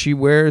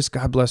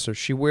 God bless her,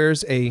 she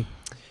wears a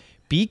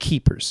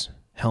beekeeper's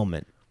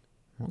helmet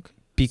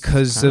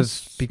because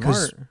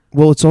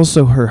it's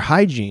also her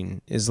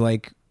hygiene is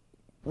like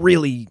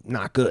really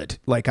not good.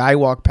 Like I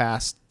walk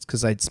past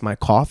because it's my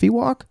coffee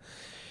walk,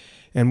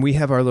 and we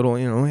have our little,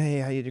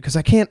 hey, how you do? Because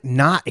I can't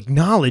not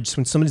acknowledge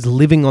when somebody's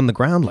living on the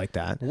ground like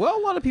that. Well,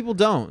 a lot of people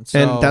don't,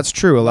 and that's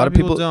true. A lot of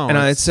people don't, and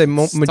I'd say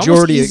majority. It's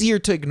almost easier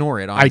to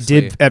ignore it. Honestly. I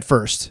did at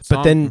first,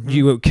 but then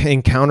you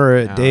encounter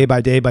it day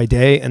by day by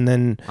day, and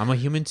then I'm a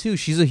human too.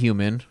 She's a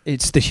human.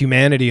 It's the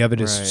humanity of it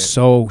is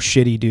so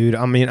shitty, dude.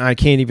 I mean, I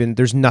can't even.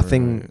 There's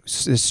nothing.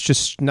 Right. It's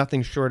just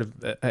nothing short of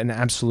an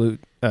absolute.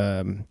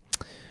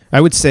 I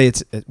would say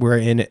we're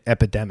in an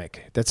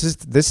epidemic.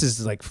 This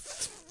is like.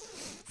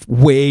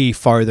 Way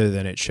farther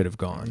than it should have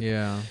gone.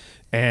 Yeah.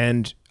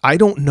 And I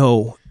don't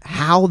know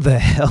how the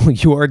hell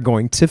you are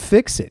going to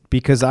fix it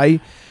because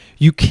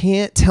you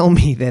can't tell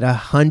me that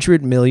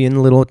 100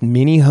 million little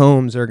mini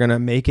homes are going to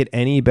make it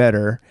any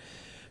better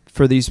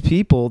for these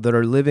people that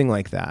are living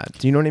like that.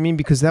 Do you know what I mean?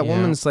 Because that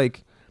woman's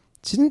like,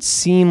 didn't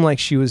seem like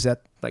she was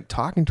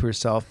talking to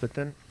herself, but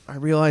then I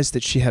realized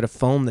that she had a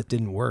phone that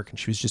didn't work and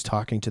she was just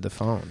talking to the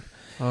phone.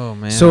 Oh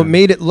man. So it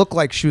made it look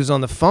like she was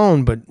on the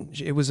phone, but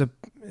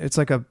it's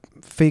like a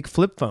fake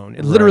flip phone.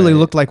 It literally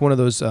looked like one of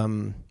those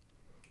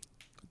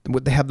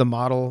they have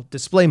the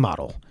display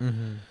model.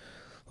 Mm-hmm.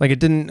 Like it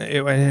didn't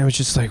it was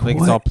just like what?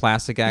 It's all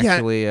plastic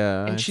actually.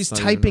 And she's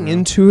typing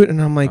into it and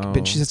I'm like,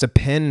 but she has a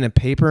pen and a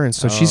paper and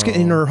so she's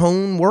getting in her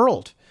own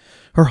world.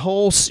 Her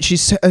whole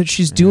she's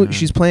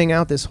playing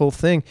out this whole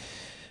thing.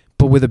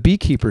 But with a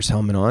beekeeper's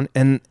helmet on,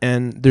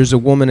 and there's a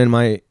woman in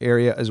my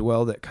area as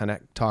well that kind of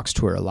talks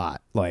to her a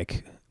lot.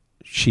 Like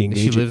she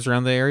engages. She lives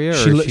around the area, or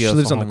she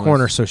lives on the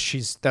corner, so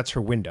that's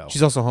her window.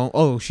 She's also home.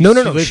 Oh, she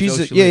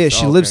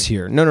lives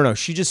here. No.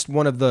 She's just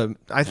one of the.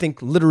 I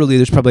think literally,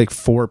 there's probably like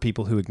 4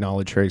 people who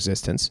acknowledge her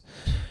existence.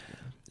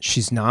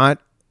 She's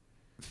not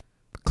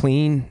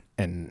clean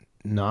and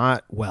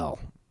not well.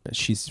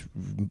 She's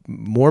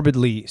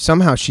morbidly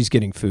somehow she's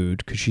getting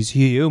food because she's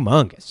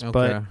humongous,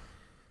 but.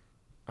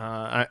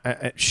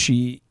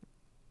 She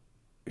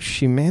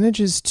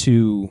manages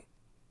to.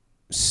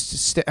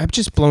 I'm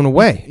just blown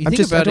away. I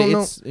don't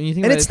know,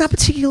 and it's not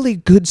particularly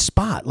good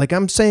spot. Like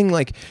I'm saying,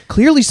 like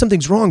clearly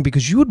something's wrong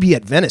because you would be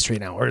at Venice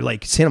right now or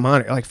like Santa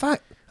Monica. Like,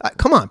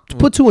 come on,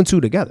 put 2 and 2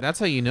 together. That's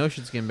how you know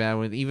shit's getting bad.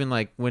 With even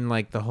like when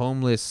like the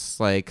homeless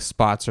like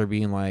spots are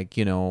being like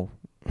rented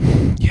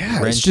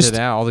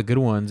out, all the good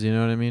ones. You know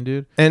what I mean,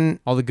 dude?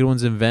 And all the good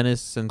ones in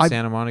Venice and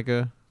Santa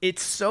Monica.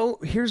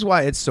 Here's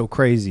why it's so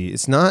crazy.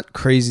 It's not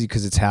crazy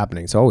because it's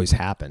happening. It's always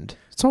happened.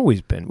 It's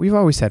always been. We've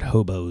always had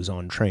hobos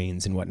on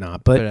trains and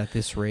whatnot. But at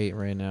this rate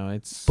right now,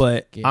 it's.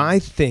 But I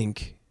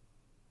think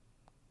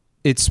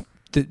it's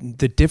the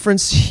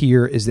difference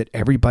here is that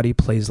everybody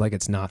plays like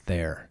it's not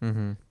there.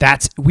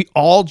 We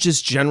all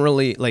just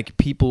generally, like,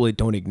 people that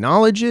don't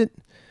acknowledge it.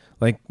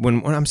 Like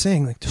when I'm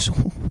saying, like, there's a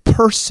whole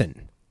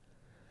person,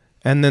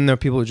 and then there are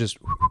people who just,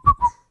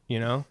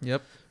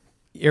 Yep.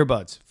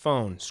 Earbuds,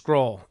 phone,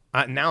 scroll.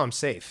 Now I'm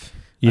safe.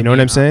 You know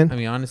what I'm saying? I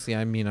mean, honestly,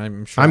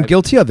 I'm sure I'm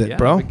guilty of it,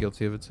 bro. I'm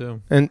guilty of it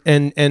too.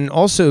 And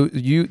also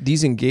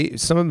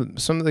some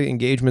of the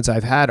engagements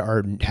I've had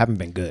haven't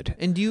been good.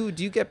 And do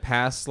you get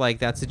past like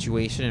that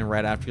situation and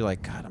right after you're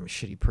like, God, I'm a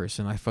shitty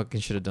person. I fucking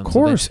should have done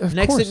something.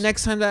 Of course.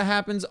 Next time that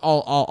happens,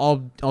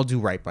 I'll do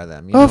right by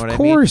them. You know what I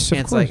mean? Of it's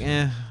course. like,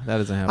 that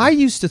doesn't happen. I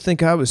used to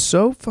think I was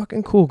so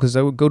fucking cool because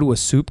I would go to a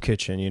soup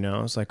kitchen.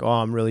 It's like, oh,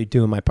 I'm really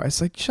doing my part. It's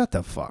like, shut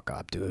the fuck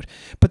up, dude.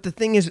 But the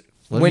thing is,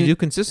 when you do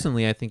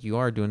consistently, I think you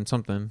are doing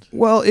something.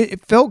 Well, it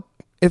felt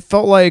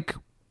like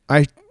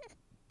I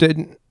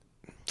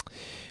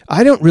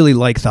don't really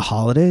like the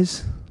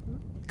holidays.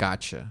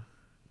 Gotcha.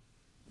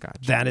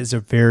 That is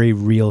a very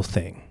real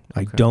thing.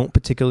 Okay. I don't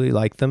particularly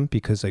like them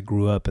because I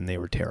grew up and they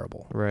were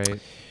terrible. Right.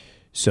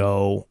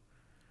 So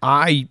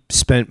I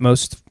spent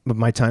most of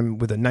my time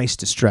with a nice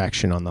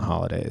distraction on the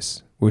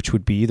holidays, which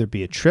would either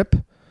be a trip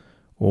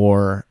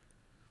or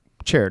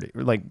charity,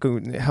 like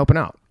helping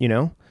out,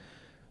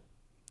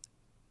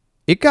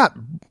 It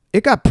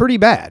got pretty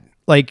bad.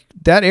 Like,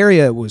 that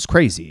area was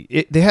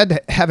crazy. They had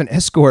to have an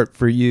escort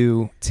for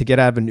you to get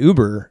out of an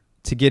Uber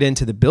to get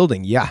into the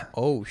building. Yeah.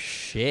 Oh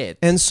shit.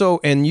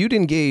 And you'd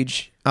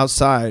engage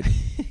outside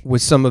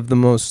with some of the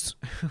most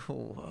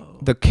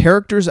the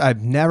characters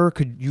I've never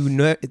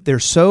they're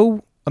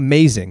so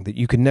amazing that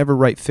you could never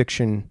write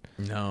fiction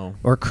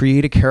or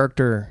create a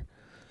character.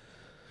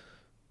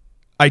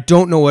 I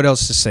don't know what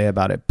else to say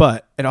about it,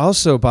 but it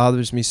also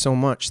bothers me so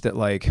much that,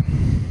 like,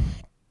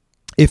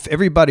 if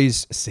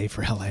everybody's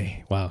safer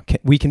LA, wow,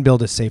 we can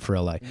build a safer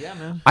LA. Yeah,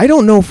 man. I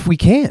don't know if we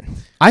can.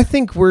 I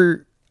think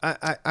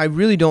I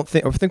really don't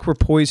think. I think we're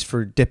poised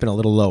for dipping a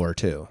little lower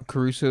too.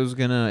 Caruso's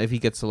gonna, if he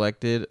gets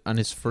elected on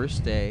his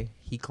first day,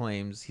 he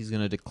claims he's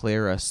gonna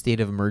declare a state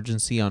of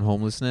emergency on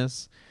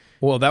homelessness.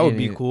 Well, that would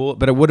be cool,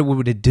 but what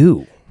would it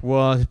do?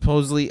 Well,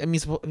 supposedly, I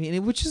mean,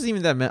 which isn't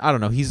even that. I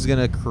don't know. He's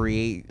gonna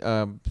create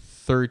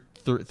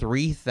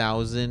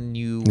 3,000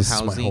 new this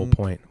housing. This is my whole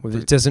point.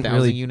 It doesn't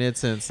really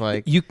units, and it's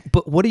like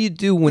But what do you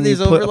do when you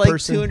there's put over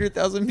like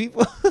 200,000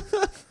 people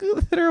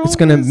that are homeless? It's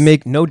going to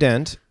make no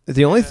dent.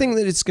 The only thing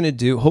that it's going to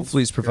do,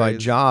 hopefully, is provide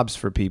jobs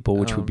for people,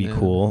 which would be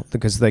cool,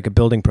 because like a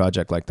building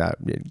project like that,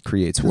 it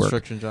creates work.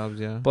 Construction jobs,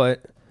 yeah.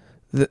 But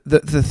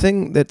the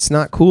thing that's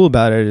not cool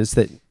about it is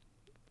that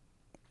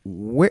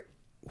who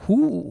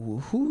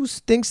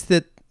thinks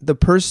that the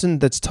person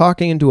that's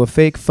talking into a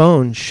fake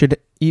phone should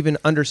even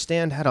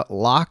understand how to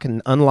lock and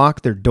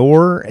unlock their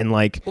door and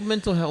like. Well,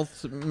 mental health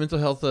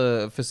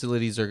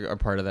facilities are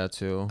part of that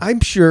too. I'm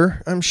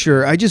sure.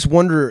 I just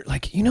wonder,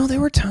 like, there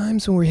were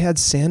times when we had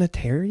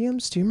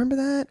sanitariums. Do you remember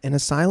that? And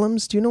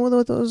asylums. Do you know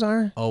what those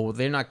are? Oh, well,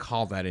 they're not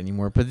called that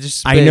anymore. But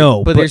I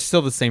know, but they're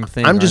still the same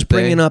thing. I'm just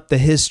bringing up the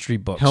history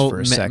books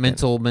for a second.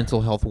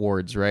 Mental health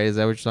wards, right? Is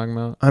that what you're talking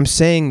about? I'm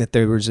saying that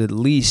there was at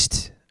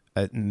least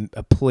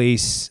a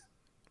place.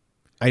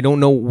 I don't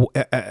know.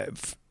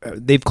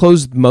 They've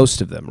closed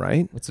most of them,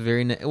 right? It's a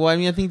very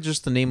I think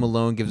just the name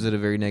alone gives it a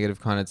very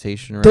negative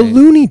connotation, right? The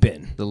loony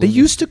bin. They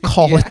used to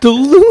call it the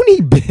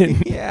loony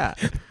bin. Yeah,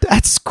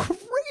 that's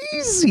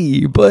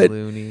crazy. But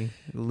Looney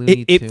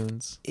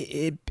Tunes.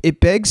 It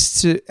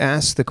begs to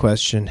ask the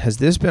question: has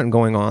this been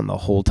going on the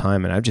whole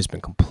time, and I've just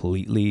been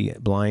completely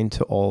blind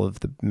to all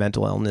of the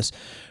mental illness,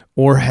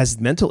 or has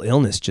mental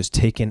illness just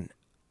taken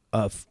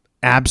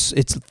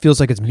it feels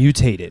like it's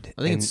mutated?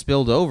 I think it's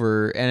spilled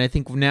over, and I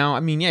think now,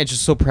 it's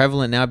just so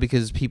prevalent now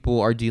because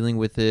people are dealing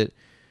with it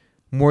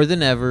more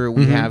than ever.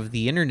 We have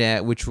the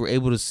internet, which we're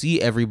able to see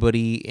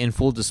everybody in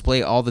full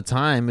display all the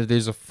time. If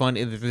there's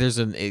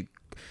a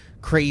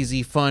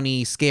crazy,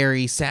 funny,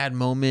 scary, sad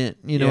moment,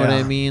 you know what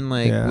I mean?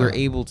 Like, we're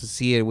able to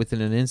see it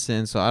within an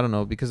instant. So I don't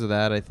know. Because of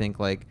that, I think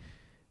like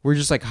we're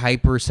just like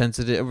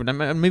hypersensitive.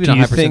 Maybe not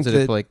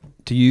hypersensitive, but like.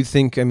 Do you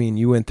think?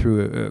 You went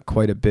through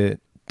quite a bit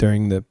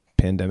during the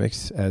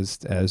pandemics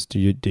as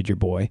did your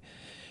boy,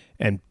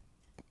 and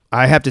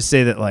I have to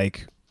say that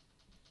like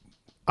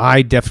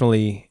I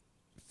definitely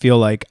feel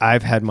like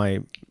I've had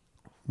my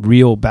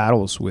real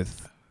battles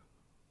with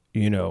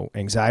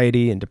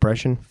anxiety and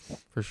depression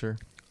for sure.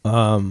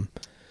 And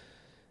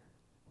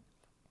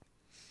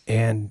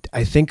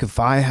I think if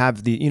I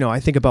have I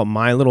think about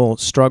my little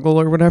struggle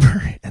or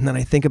whatever, and then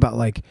I think about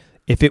like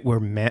if it were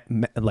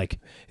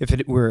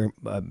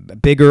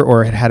bigger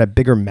or it had a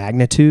bigger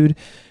magnitude,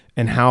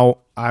 and how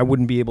I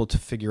wouldn't be able to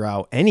figure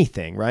out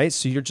anything, right?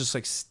 So you're just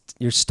like,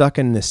 you're stuck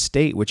in this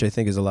state, which I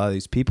think is a lot of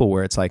these people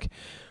where it's like,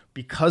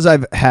 because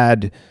I've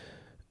had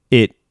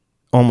it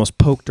almost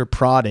poked or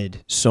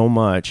prodded so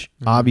much,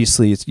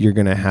 obviously you're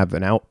going to have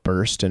an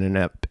outburst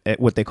and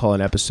what they call an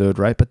episode,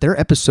 right? But their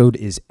episode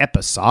is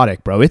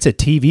episodic, bro. It's a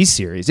TV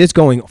series. It's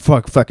going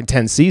fucking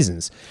 10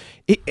 seasons.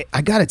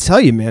 I got to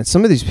tell you, man,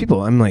 some of these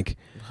people, I'm like,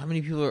 how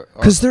many people are?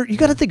 Because you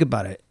got to think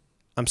about it.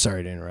 I'm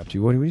sorry to interrupt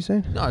you. What were you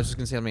saying? No, I was just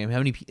gonna say, I mean, how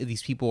many of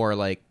these people are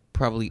like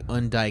probably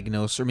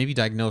undiagnosed or maybe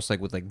diagnosed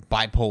like with like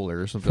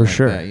bipolar or something For like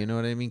sure. that? You know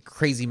what I mean?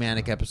 Crazy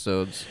manic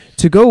episodes.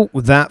 To go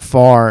that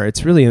far,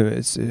 it's really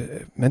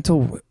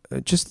mental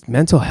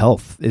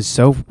health is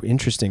so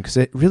interesting because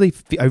I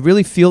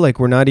really feel like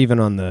we're not even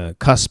on the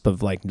cusp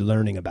of like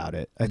learning about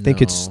it. I think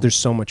there's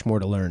so much more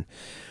to learn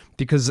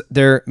because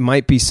there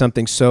might be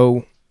something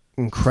so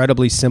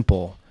incredibly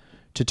simple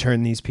to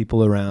turn these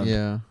people around.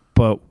 Yeah.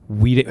 But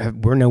we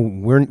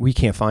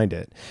can't find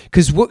it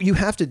because what you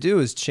have to do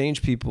is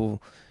change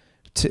people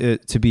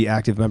to be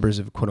active members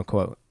of quote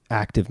unquote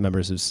active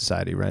members of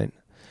society, right?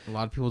 A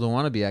lot of people don't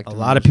want to be active. A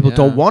lot of people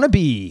don't want to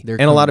be,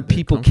 and a lot of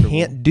people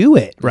can't do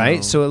it, right?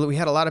 No. So we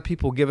had a lot of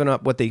people giving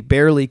up what they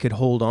barely could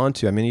hold on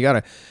to. I mean, you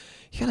gotta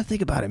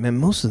think about it, man.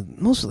 Most of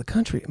the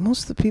country,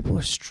 most of the people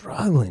are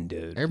struggling,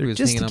 dude. Everybody's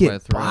just to hanging get on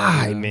by a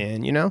by, thread,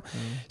 man. You know,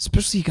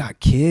 especially you got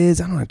kids.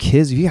 I don't have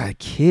kids. If you got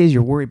kids,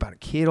 you're worried about a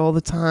kid all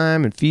the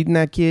time and feeding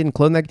that kid and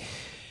clothing that.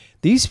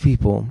 These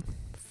people,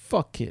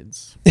 fuck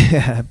kids.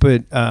 Yeah,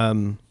 but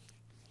that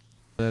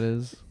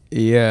is.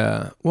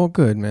 Yeah. Well,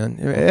 good, man.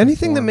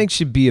 Anything that makes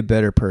you be a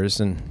better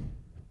person.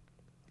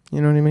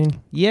 You know what I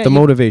mean? Yeah. The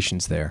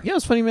motivation's there. Yeah,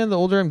 it's funny, man. The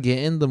older I'm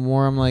getting, the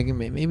more I'm like,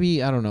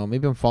 maybe, I don't know,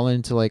 maybe I'm falling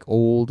into like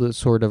old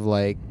sort of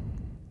like,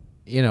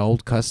 you know,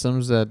 old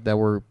customs that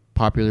were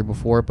popular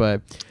before.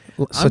 But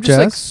such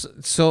I'm as?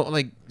 like, so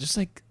like, just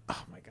like,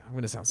 oh my God, I'm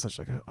going to sound such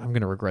like, I'm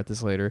going to regret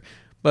this later.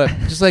 But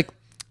just like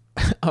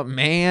a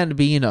man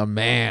being a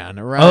man,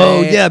 right?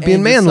 Oh, yeah,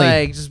 being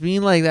manly. Just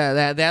being like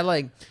that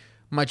like,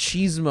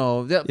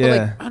 machismo, but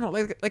like I don't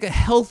know, like a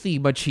healthy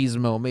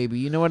machismo, maybe,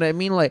 you know what I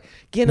mean? Like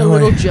getting a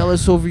little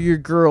jealous over your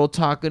girl,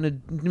 talking to a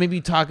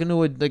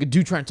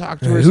dude trying to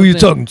talk to her. Who you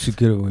talking to?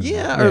 Get away.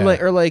 Yeah,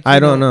 or like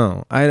I don't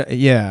know.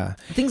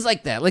 Things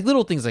like that, like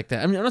little things like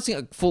that. I mean, I'm not saying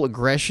like full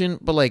aggression,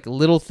 but like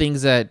little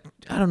things that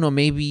I don't know,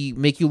 maybe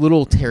make you a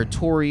little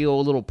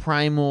territorial, a little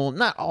primal.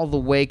 Not all the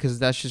way, because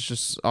that's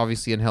just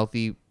obviously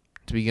unhealthy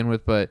to begin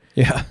with. But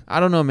yeah,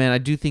 I don't know, man. I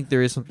do think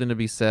there is something to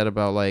be said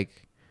about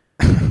like.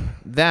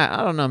 That I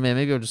don't know, man.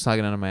 Maybe I'm just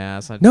talking out of my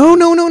ass.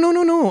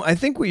 No. I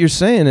think what you're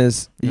saying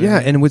is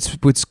and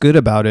what's good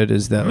about it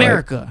is that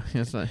America.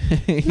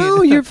 Like,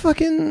 no, you're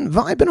fucking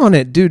vibing on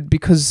it, dude.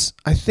 Because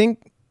I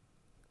think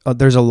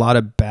there's a lot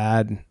of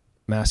bad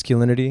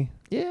masculinity.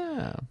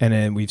 Yeah, and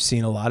then we've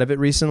seen a lot of it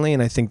recently,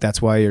 and I think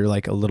that's why you're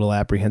like a little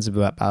apprehensive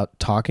about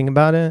talking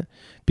about it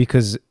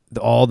because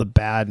all the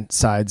bad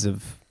sides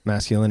of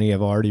masculinity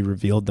have already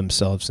revealed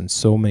themselves in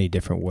so many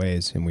different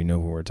ways, and we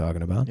know who we're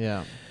talking about.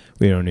 Yeah.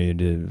 We don't need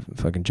to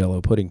fucking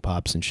Jello pudding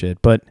pops and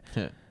shit. But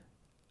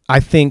I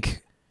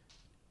think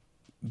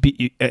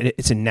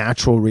it's a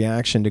natural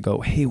reaction to go,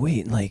 hey,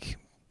 wait, like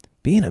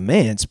being a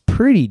man's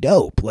pretty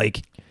dope.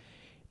 Like,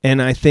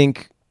 and I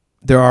think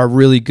there are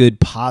really good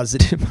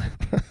positive.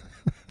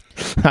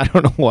 I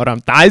don't know what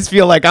I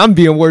feel like I'm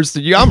being worse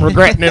than you. I'm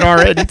regretting it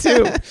already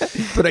too.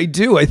 But I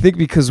do. I think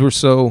because we're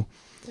so,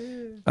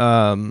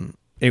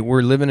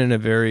 we're living in a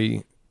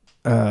very,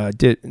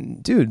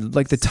 dude,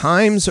 like the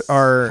times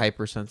are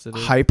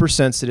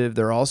hypersensitive.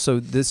 They're also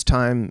this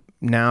time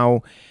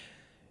now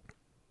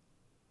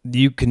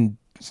you can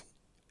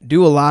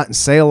do a lot and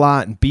say a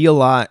lot and be a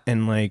lot,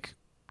 and like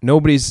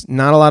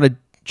not a lot of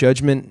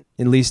judgment,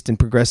 at least in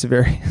progressive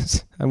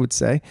areas, I would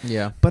say.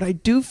 Yeah. But I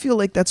do feel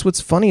like that's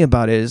what's funny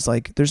about it is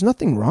like there's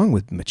nothing wrong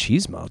with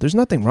machismo. There's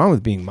nothing wrong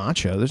with being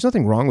macho. There's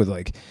nothing wrong with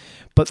like,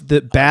 but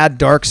the bad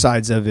dark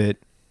sides of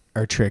it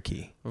are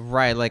tricky.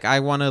 Right, like I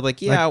want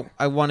to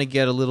I want to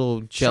get a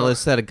little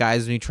jealous at a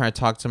guy's when you try to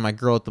talk to my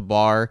girl at the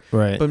bar.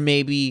 Right. But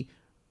maybe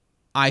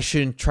I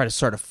shouldn't try to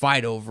start a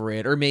fight over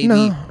it, or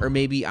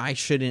maybe I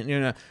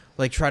shouldn't,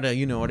 like try to,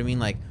 you know what I mean,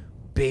 like,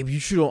 babe,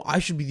 I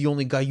should be the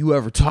only guy you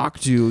ever talk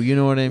to, you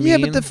know what I mean? Yeah,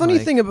 but the funny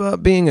thing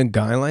about being a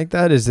guy like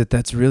that is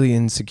that's really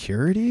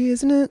insecurity,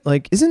 isn't it?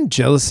 Like, isn't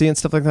jealousy and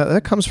stuff like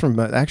that comes from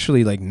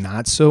actually like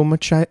not so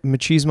much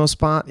machismo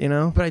spot, you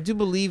know? But I do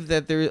believe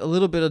that there a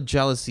little bit of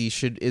jealousy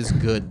is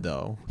good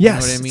though. Yes, you know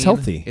what I mean? It's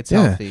healthy. It's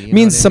healthy. It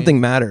means something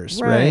matters,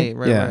 right?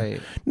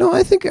 Right. No,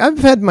 I think I've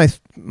had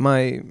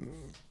my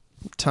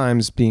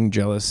times being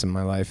jealous in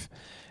my life,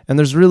 and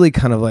there's really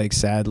kind of like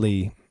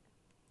sadly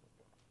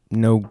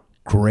no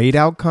great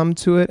outcome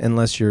to it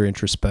unless you're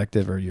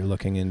introspective or you're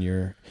looking in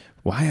your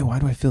why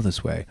do I feel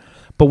this way.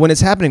 But when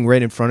it's happening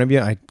right in front of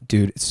you,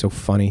 dude, it's so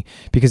funny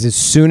because as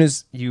soon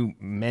as you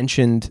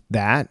mentioned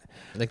that,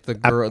 like the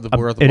girl at the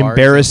bar, an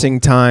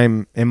embarrassing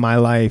time in my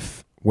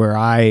life where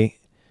I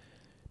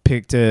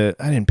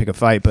didn't pick a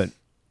fight, but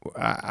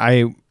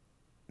I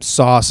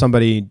saw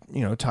somebody,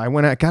 came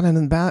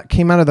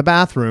out of the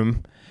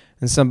bathroom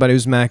and somebody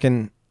was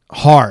macking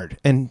hard.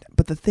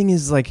 But the thing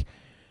is like,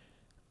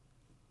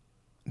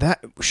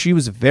 that she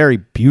was a very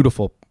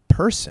beautiful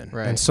person.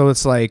 Right. And so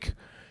it's like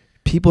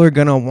people are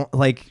gonna want,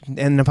 like,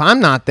 and if I'm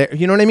not there,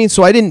 you know what I mean?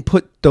 So I didn't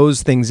put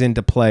those things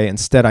into play.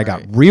 Instead, I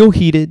got real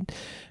heated.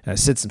 And I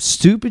said some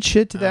stupid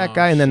shit to that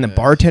guy, and then the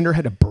bartender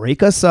had to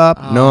break us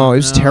up. No, it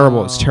was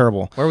terrible. It was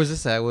terrible. Where was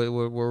this at? Where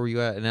were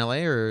you at? In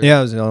L.A. or? Yeah,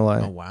 it was in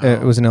L.A. Oh, wow.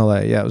 It was in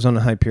L.A. Yeah, it was on the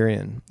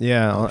Hyperion.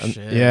 Yeah. Oh,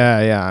 shit.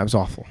 Yeah. It was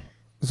awful.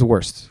 It was the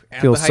worst. I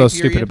feel so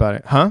stupid about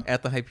it. Huh?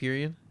 At the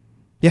Hyperion?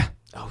 Yeah.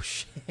 Oh,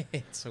 shit.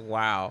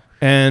 Wow.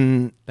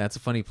 And that's a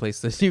funny place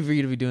for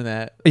you to be doing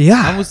that.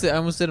 Yeah. I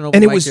almost did an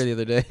open mic there the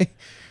other day.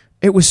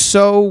 It was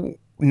so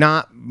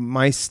not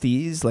my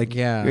steez. Like,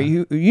 yeah,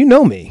 you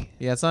know me.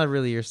 Yeah, it's not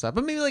really your stuff.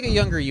 But maybe like a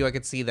younger you, I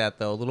could see that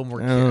though. A little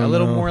more, a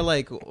little more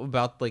like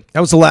about like.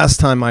 That was the last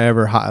time I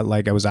ever I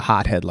was a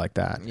hothead like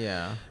that.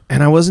 Yeah.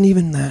 And I wasn't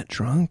even that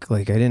drunk.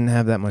 Like, I didn't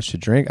have that much to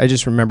drink. I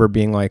just remember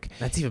being like,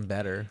 that's even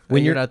better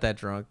when you're not that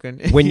drunk.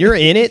 When you're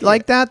in it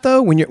like that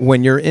though, when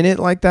you're in it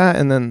like that,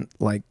 and then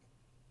like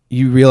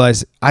you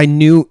realize, I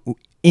knew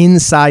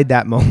inside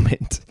that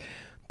moment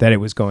that it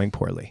was going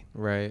poorly.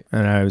 Right.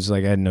 And I was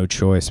like, I had no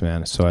choice,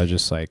 man. So I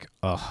just like,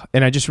 ugh.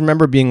 And I just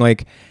remember being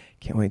like,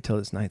 can't wait till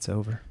this night's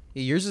over.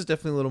 Yeah, yours is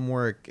definitely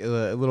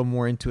a little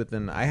more into it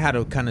than I had.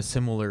 A kind of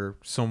similar,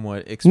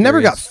 somewhat experience.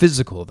 Never got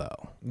physical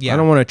though. Yeah. I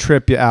don't want to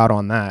trip you out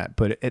on that,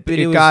 but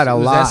it got a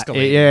lot.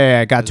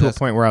 It got to a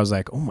point where I was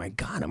like, oh my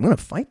God, I'm going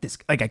to fight this.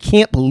 Like, I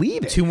can't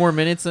believe it. 2 more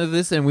minutes of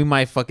this and we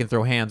might fucking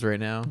throw hands right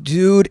now.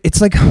 Dude,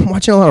 it's like I'm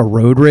watching a lot of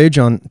road rage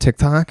on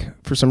TikTok.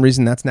 For some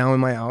reason, that's now in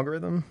my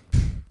algorithm.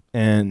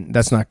 And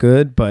that's not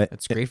good, but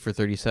it's great for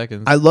 30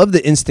 seconds. I love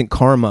the instant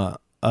karma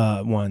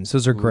ones.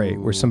 Those are great.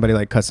 Where somebody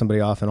like cuts somebody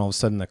off, and all of a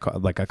sudden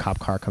like a cop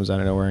car comes out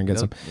of nowhere and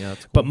gets them. Yeah,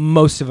 that's cool. But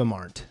most of them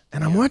aren't.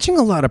 And I'm watching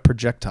a lot of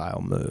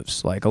projectile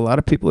moves. Like, a lot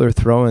of people are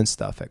throwing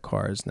stuff at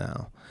cars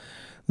now.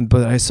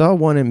 But I saw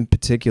one in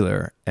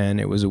particular, and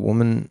it was a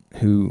woman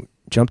who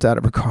jumped out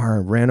of her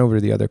car and ran over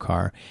to the other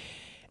car,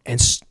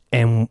 and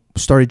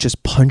started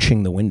just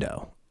punching the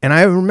window. And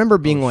I remember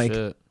being like,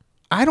 shit.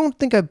 I don't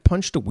think I've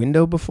punched a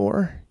window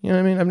before. You know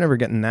what I mean? I've never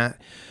gotten that.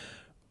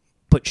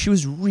 But she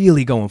was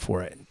really going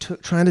for it,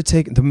 trying to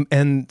take them.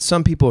 And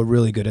some people are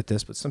really good at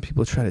this, but some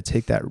people try to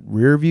take that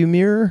rear view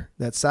mirror,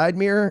 that side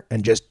mirror,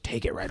 and just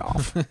take it right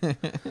off.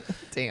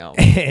 Damn.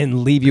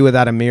 And leave you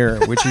without a mirror,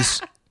 which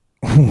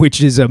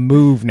is a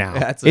move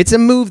now. It's a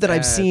move that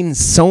I've seen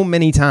so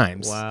many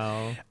times.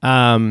 Wow.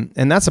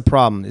 And that's a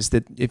problem, is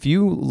that if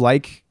you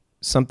like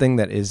something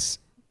that is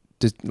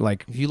just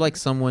like, if you like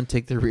someone,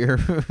 take the rear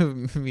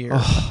mirror.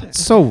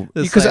 So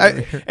because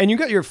and you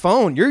got your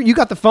phone, you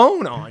got the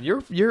phone on.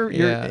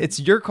 It's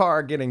your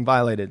car getting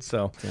violated.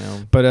 So,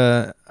 damn.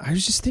 But I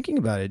was just thinking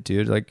about it,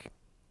 dude. Like,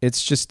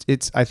 it's.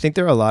 I think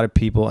there are a lot of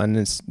people, and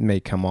this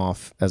may come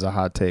off as a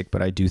hot take,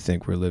 but I do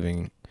think we're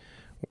living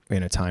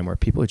in a time where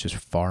people are just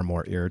far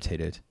more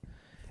irritated.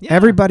 Yeah.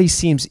 Everybody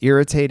seems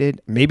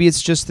irritated. Maybe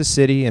it's just the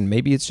city, and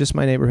maybe it's just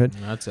my neighborhood.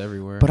 That's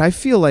everywhere. But I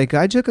feel like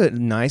I took a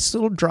nice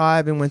little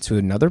drive and went to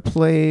another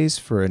place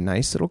for a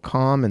nice little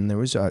calm, and there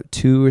was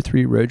 2 or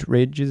 3 road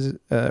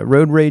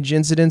rage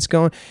incidents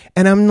going.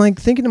 And I'm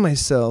like thinking to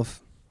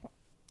myself,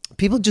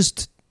 people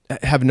just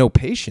have no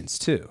patience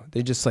too.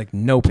 They just like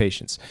no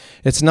patience.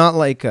 It's not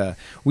like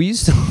we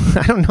used to.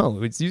 I don't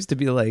know. It used to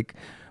be like,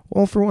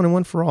 all for one and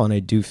one for all. And I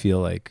do feel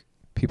like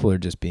people are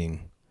just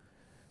being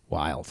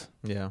wild.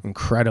 Yeah.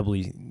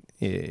 Incredibly,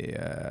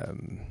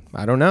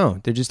 I don't know.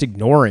 They're just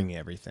ignoring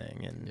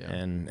everything,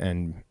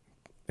 and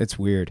it's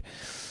weird.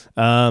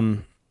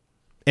 And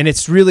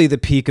it's really the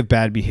peak of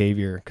bad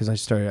behavior, because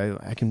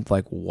I can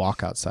like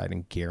walk outside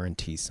and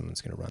guarantee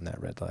someone's going to run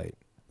that red light.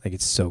 Like,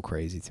 it's so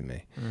crazy to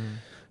me.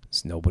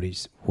 It's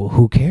nobody's, well,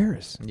 who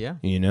cares? Yeah.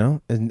 You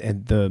know,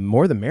 and the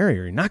more the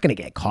merrier. You're not going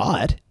to get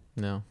caught.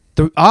 No.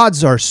 The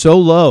odds are so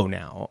low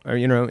now,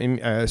 you know,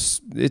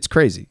 it's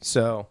crazy.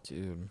 So,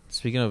 dude,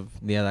 speaking of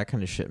that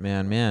kind of shit,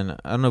 man,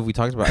 I don't know if we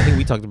talked about. I think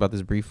we talked about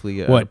this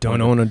briefly. What?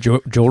 Don't own a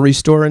jewelry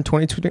store in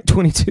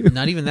 2022?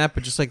 Not even that,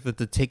 but just like the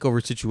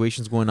takeover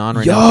situations going on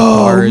right now.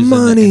 Cars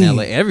money in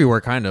LA,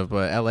 everywhere, kind of,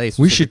 but LA.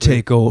 We should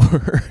take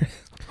over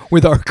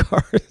with our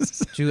cars.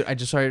 Dude, I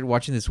just started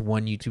watching this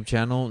one YouTube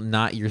channel,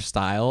 Not Your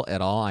Style at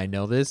all. I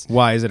know this.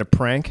 Why? Is it a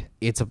prank?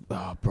 It's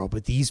bro,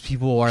 but these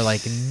people are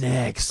like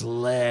next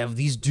level.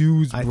 These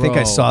dudes, bro. I think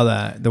I saw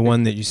that. The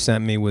one that you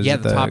sent me was the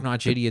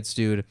top-notch idiots,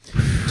 dude.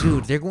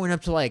 Dude, they're going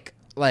up to like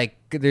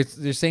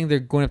they're saying they're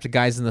going up to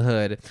guys in the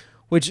hood,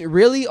 which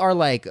really are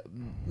like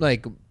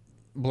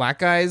black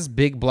guys,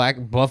 big black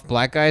buff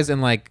black guys,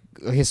 and like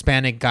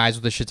Hispanic guys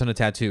with a shit ton of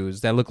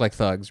tattoos that look like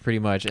thugs, pretty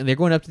much. And they're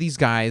going up to these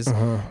guys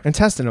and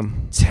testing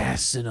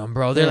them,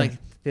 bro. They're like,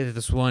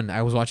 this one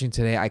I was watching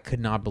today, I could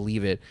not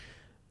believe it.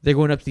 They're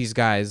going up to these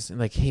guys and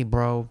like, hey,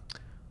 bro,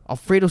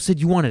 Alfredo said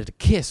you wanted to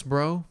kiss,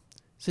 bro.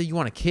 Said you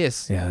want to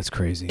kiss. Yeah, that's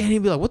crazy. And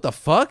he'd be like, what the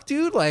fuck,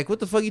 dude? Like, what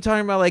the fuck are you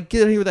talking about? Like, get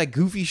out of here with that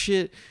goofy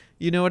shit.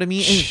 You know what I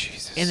mean?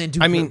 Jesus. And then,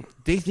 dude, I mean,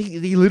 they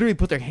literally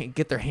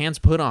get their hands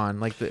put on,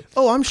 like the.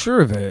 Oh, I'm sure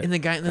of it. And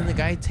then the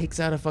guy takes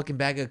out a fucking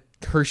bag of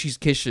Hershey's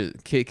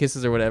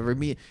kisses or whatever.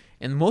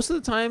 And most of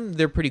the time,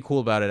 they're pretty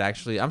cool about it.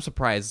 Actually, I'm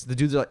surprised. The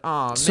dudes are like,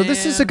 oh, man. So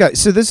this is a guy.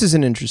 So this is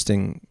an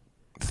interesting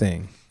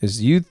thing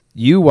is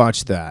you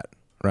watch that,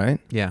 right?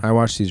 Yeah. I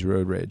watch these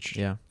road rage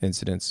Yeah.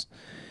 incidents.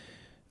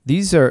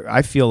 These are,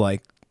 I feel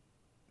like,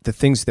 the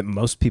things that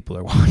most people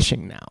are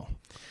watching now.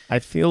 I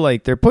feel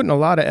like they're putting a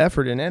lot of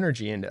effort and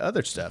energy into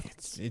other stuff.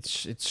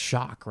 It's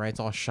shock, right? It's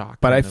all shock.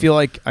 But I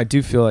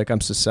do feel like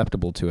I'm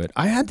susceptible to it.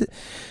 I had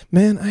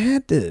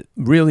to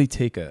really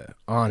take a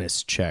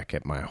honest check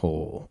at my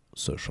whole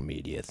social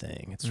media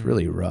thing. It's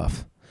really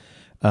rough.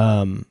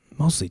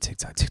 Mostly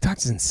TikTok. TikTok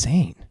is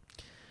insane.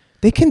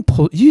 They can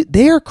pull you.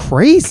 They are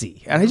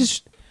crazy, and I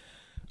just.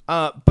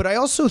 But I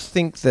also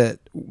think that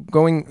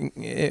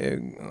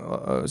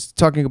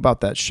talking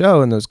about that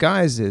show and those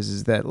guys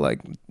is that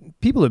like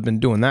people have been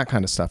doing that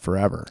kind of stuff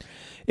forever.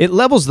 It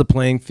levels the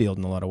playing field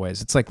in a lot of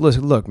ways. It's like,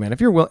 look, man, if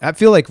you're I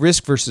feel like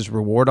risk versus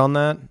reward on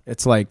that.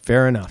 It's like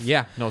fair enough.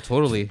 Yeah, no,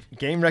 totally.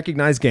 Game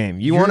recognized game.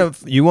 You want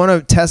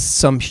to test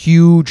some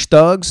huge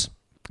thugs?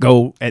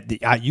 Go at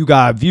the you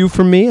got a view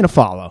from me and a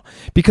follow,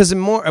 because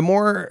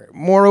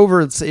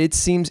moreover it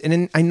seems,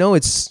 and I know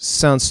it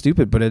sounds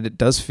stupid, but it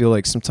does feel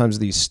like sometimes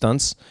these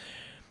stunts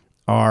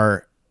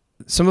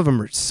some of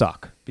them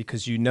suck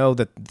because you know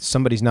that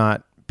somebody's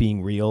not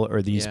being real,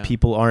 or these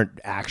people aren't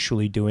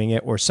actually doing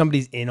it, or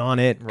somebody's in on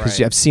it,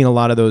 because I've seen a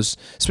lot of those,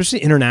 especially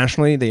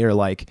internationally. They are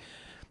like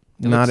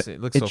you're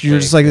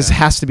just like, this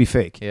has to be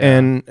fake,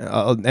 and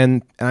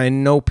I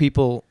know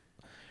people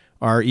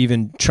are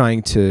even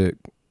trying to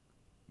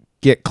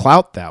get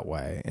clout that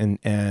way, and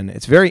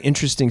it's very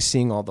interesting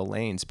seeing all the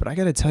lanes. But I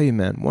got to tell you,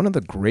 man, one of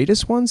the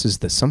greatest ones is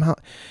and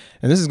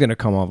this is going to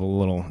come off a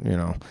little,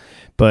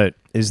 but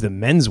is the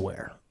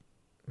menswear.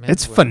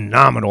 It's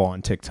phenomenal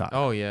on TikTok.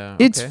 Oh yeah,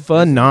 it's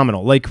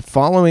phenomenal. Like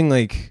following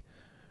like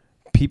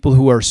people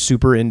who are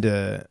super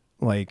into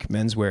like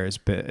menswear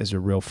is a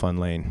real fun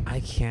lane. I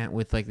can't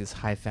with like this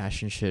high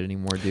fashion shit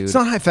anymore, dude. It's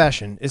not high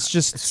fashion. It's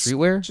just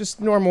streetwear.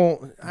 Just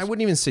normal. I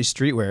wouldn't even say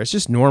streetwear. It's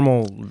just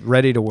normal,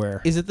 ready to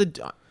wear. Is it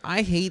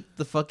I hate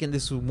the fucking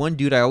this one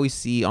dude I always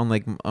see on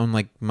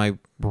my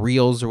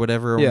reels or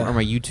whatever, or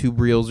my YouTube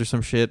reels or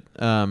some shit.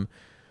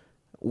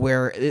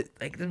 Where this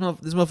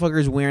motherfucker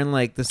is wearing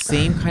like the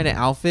same kind of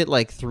outfit,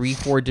 like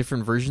 3-4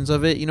 different versions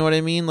of it. You know what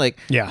I mean? Like,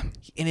 yeah.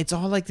 And it's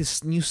all like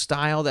this new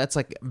style that's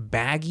like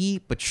baggy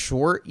but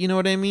short. You know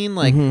what I mean?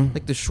 Like,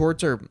 like the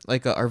shorts are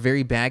like are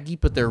very baggy,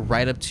 but they're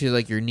right up to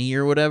like your knee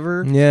or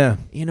whatever. Yeah.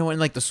 You know, and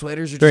like the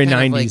sweaters are very just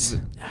kind 90s.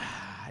 Of like,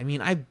 I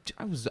mean,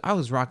 I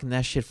was rocking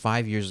that shit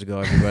 5 years ago.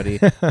 Everybody,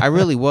 I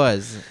really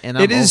was, and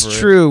I'm it is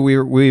true.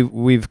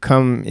 We've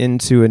come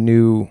into a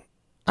new.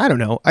 I don't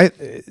know.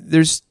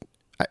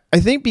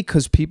 I think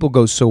because people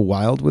go so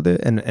wild with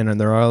it, and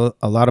there are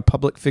a lot of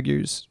public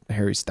figures,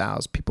 Harry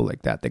Styles, people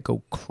like that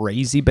go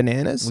crazy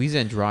bananas. Well, he's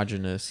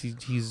androgynous.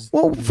 He's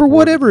for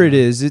whatever it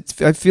is.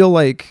 I feel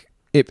like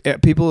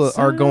people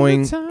are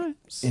going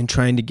and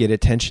trying to get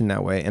attention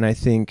that way, and I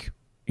think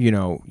you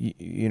know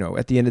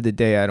at the end of the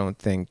day, I don't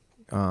think.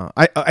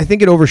 I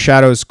think it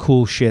overshadows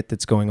cool shit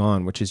that's going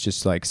on, which is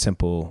just like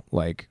simple,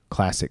 like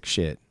classic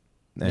shit.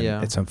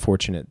 And it's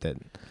unfortunate that,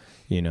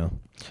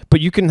 but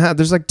you can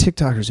there's like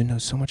TikTokers who know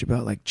so much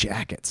about like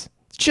jackets.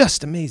 It's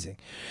just amazing.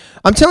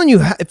 I'm telling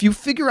you, if you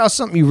figure out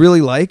something you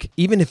really like,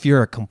 even if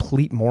you're a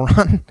complete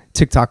moron,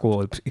 TikTok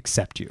will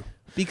accept you.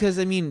 Because,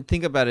 I mean,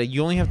 think about it.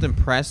 You only have to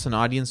impress an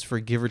audience for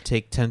give or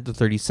take 10 to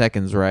 30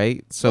 seconds,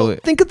 right? So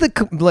think of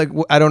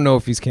I don't know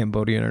if he's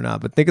Cambodian or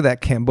not, but think of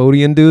that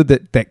Cambodian dude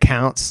that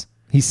counts.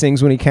 He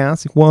sings when he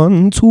counts.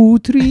 1, 2,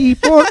 3,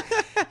 4.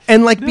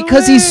 And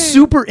because he's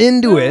super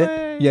into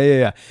it.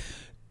 Yeah.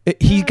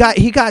 He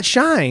got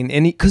shine,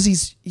 and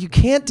because you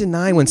can't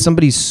deny when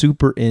somebody's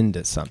super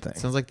into something.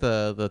 Sounds like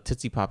the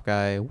Tootsie Pop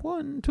guy.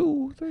 1,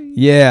 2, 3.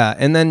 Yeah,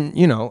 and then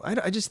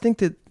I just think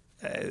that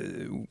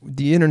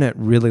the internet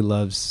really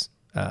loves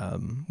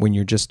when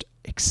you're just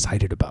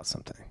excited about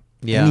something.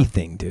 Yeah,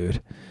 anything,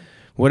 dude,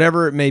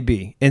 whatever it may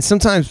be. And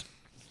sometimes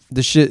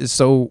the shit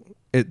is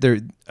they're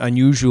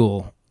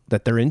unusual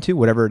that they're into,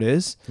 whatever it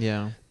is.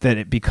 Yeah, that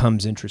it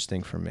becomes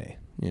interesting for me.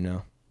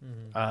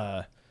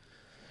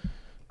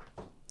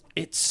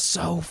 It's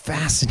so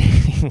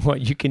fascinating what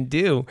you can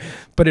do,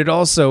 but it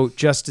also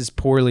just as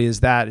poorly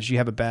as that as you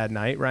have a bad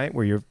night, right?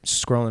 Where you're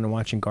scrolling and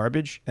watching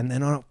garbage, and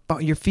then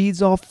your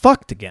feed's all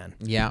fucked again.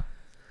 Yeah.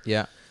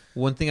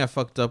 One thing I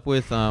fucked up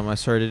with, I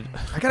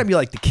gotta be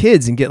like the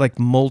kids and get like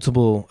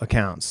multiple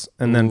accounts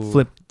and then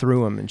flip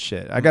through them and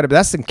shit.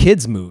 That's some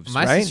kids moves.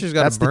 My right? sister's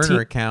got a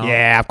burner account.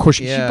 Yeah, of course.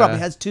 She probably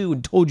has 2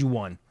 and told you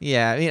one.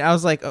 Yeah, I mean, I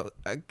was like,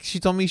 she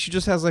told me she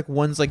just has like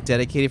ones like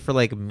dedicated for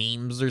like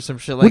memes or some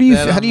shit like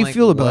that. How do you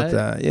feel about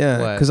that?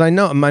 Yeah, because I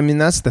know. I mean,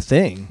 that's the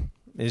thing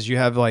is you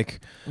have like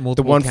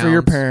multiple the one accounts for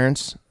your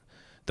parents,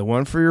 the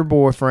one for your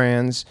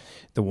boyfriends,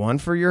 the one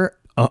for your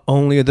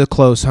only the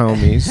close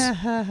homies,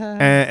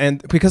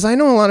 and because I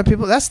know a lot of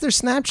people, that's their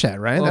Snapchat,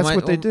 right? Well, that's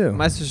what they do.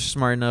 My sister's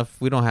smart enough.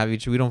 We don't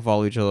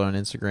follow each other on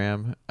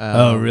Instagram.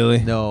 Oh, really?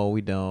 No,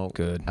 we don't.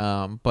 Good.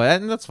 But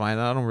that's fine.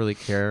 I don't really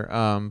care.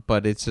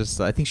 But it's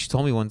just, I think she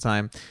told me one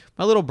time,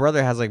 my little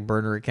brother has like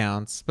burner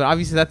accounts, but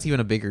obviously that's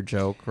even a bigger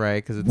joke,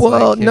 right? Because it's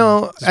putting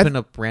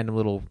up random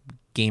little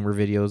gamer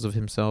videos of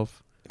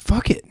himself.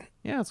 fuck it.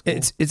 Yeah, it's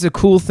cool. It's a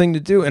cool thing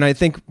to do. And I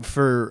think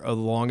for a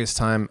longest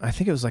time, I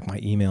think it was like my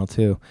email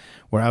too,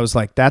 where I was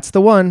like, that's the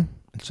one.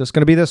 It's just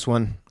going to be this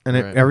one. And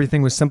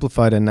everything was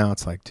simplified. And now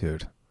it's like,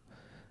 dude,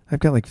 I've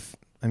got like,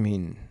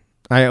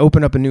 I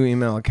open up a new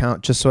email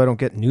account just so I don't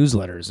get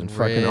newsletters and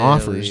fucking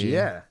offers.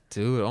 Yeah.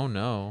 Dude, oh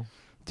no.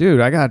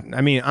 Dude,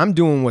 I'm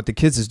doing what the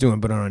kids is doing,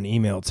 but on an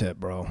email tip,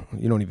 bro.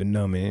 You don't even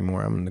know me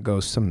anymore. I'm the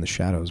ghost. I'm in the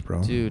shadows,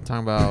 bro. Dude,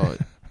 talking about...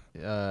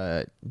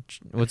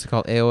 what's it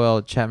called?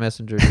 AOL chat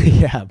messenger.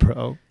 Yeah,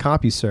 bro.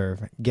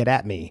 CompuServe. Get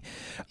at me.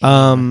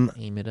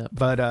 Aim it up.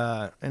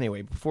 But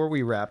anyway, before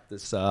we wrap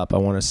this up, I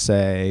want to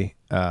say,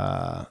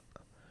 now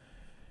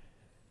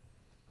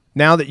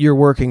that you're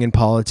working in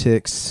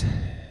politics,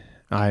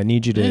 I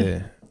need you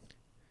to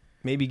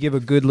maybe give a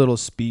good little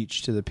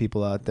speech to the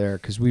people out there,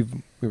 because we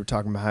were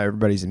talking about how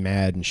everybody's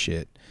mad and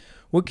shit.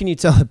 What can you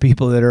tell the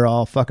people that are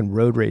all fucking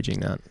road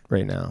raging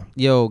right now?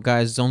 Yo,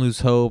 guys, don't lose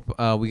hope.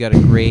 We got a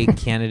great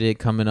candidate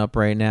coming up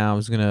right now. I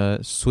was going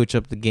to switch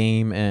up the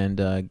game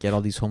and get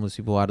all these homeless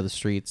people out of the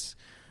streets.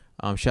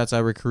 Shouts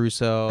out Rick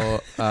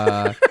Caruso.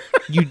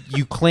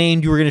 You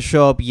claimed you were going to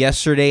show up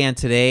yesterday and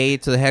today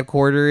to the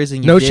headquarters,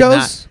 and you did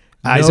shows?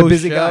 Not. He's a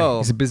busy guy.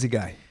 He's a busy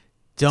guy.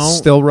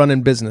 Still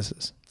running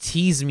businesses.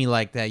 Tease me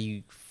like that,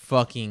 you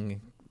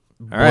fucking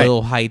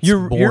Boyle Heights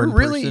you're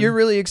person. You're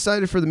really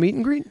excited for the meet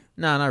and greet?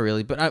 No, not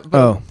really. But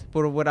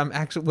what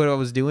I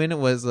was doing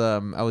was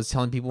I was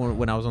telling people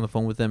when I was on the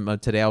phone with them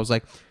today. I was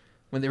like,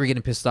 when they were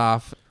getting pissed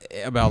off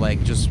about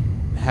like just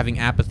having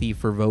apathy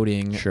for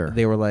voting. Sure.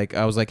 They were like,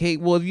 I was like, hey,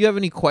 well, if you have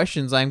any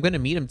questions, I'm going to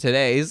meet them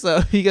today.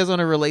 So you guys want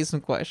to relay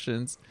some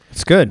questions?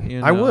 It's good.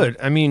 You know? I would.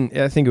 I mean,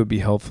 I think it would be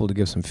helpful to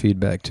give some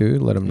feedback too.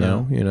 Let them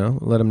know.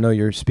 Let them know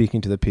you're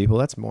speaking to the people.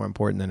 That's more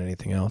important than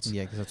anything else.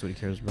 Yeah, because that's what he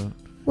cares about.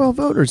 Well,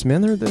 voters,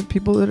 man, they're the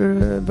people that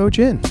vote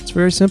you in. It's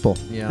very simple.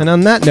 Yeah. And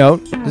on that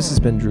note, this has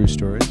been Drew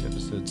Stories,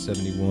 episode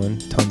 71.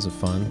 Tons of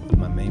fun with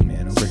my main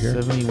man over here.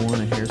 71,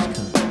 a hair's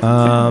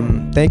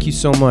cut. Thank you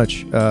so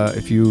much.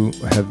 If you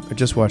have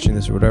just watching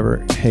this or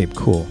whatever, hey,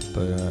 cool.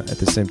 But at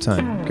the same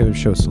time, give the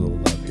show us a little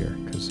love here,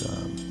 because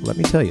let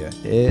me tell you,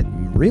 it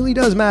really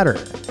does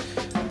matter.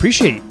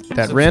 Appreciate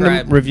that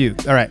random review.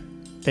 All right.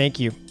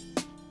 Thank you.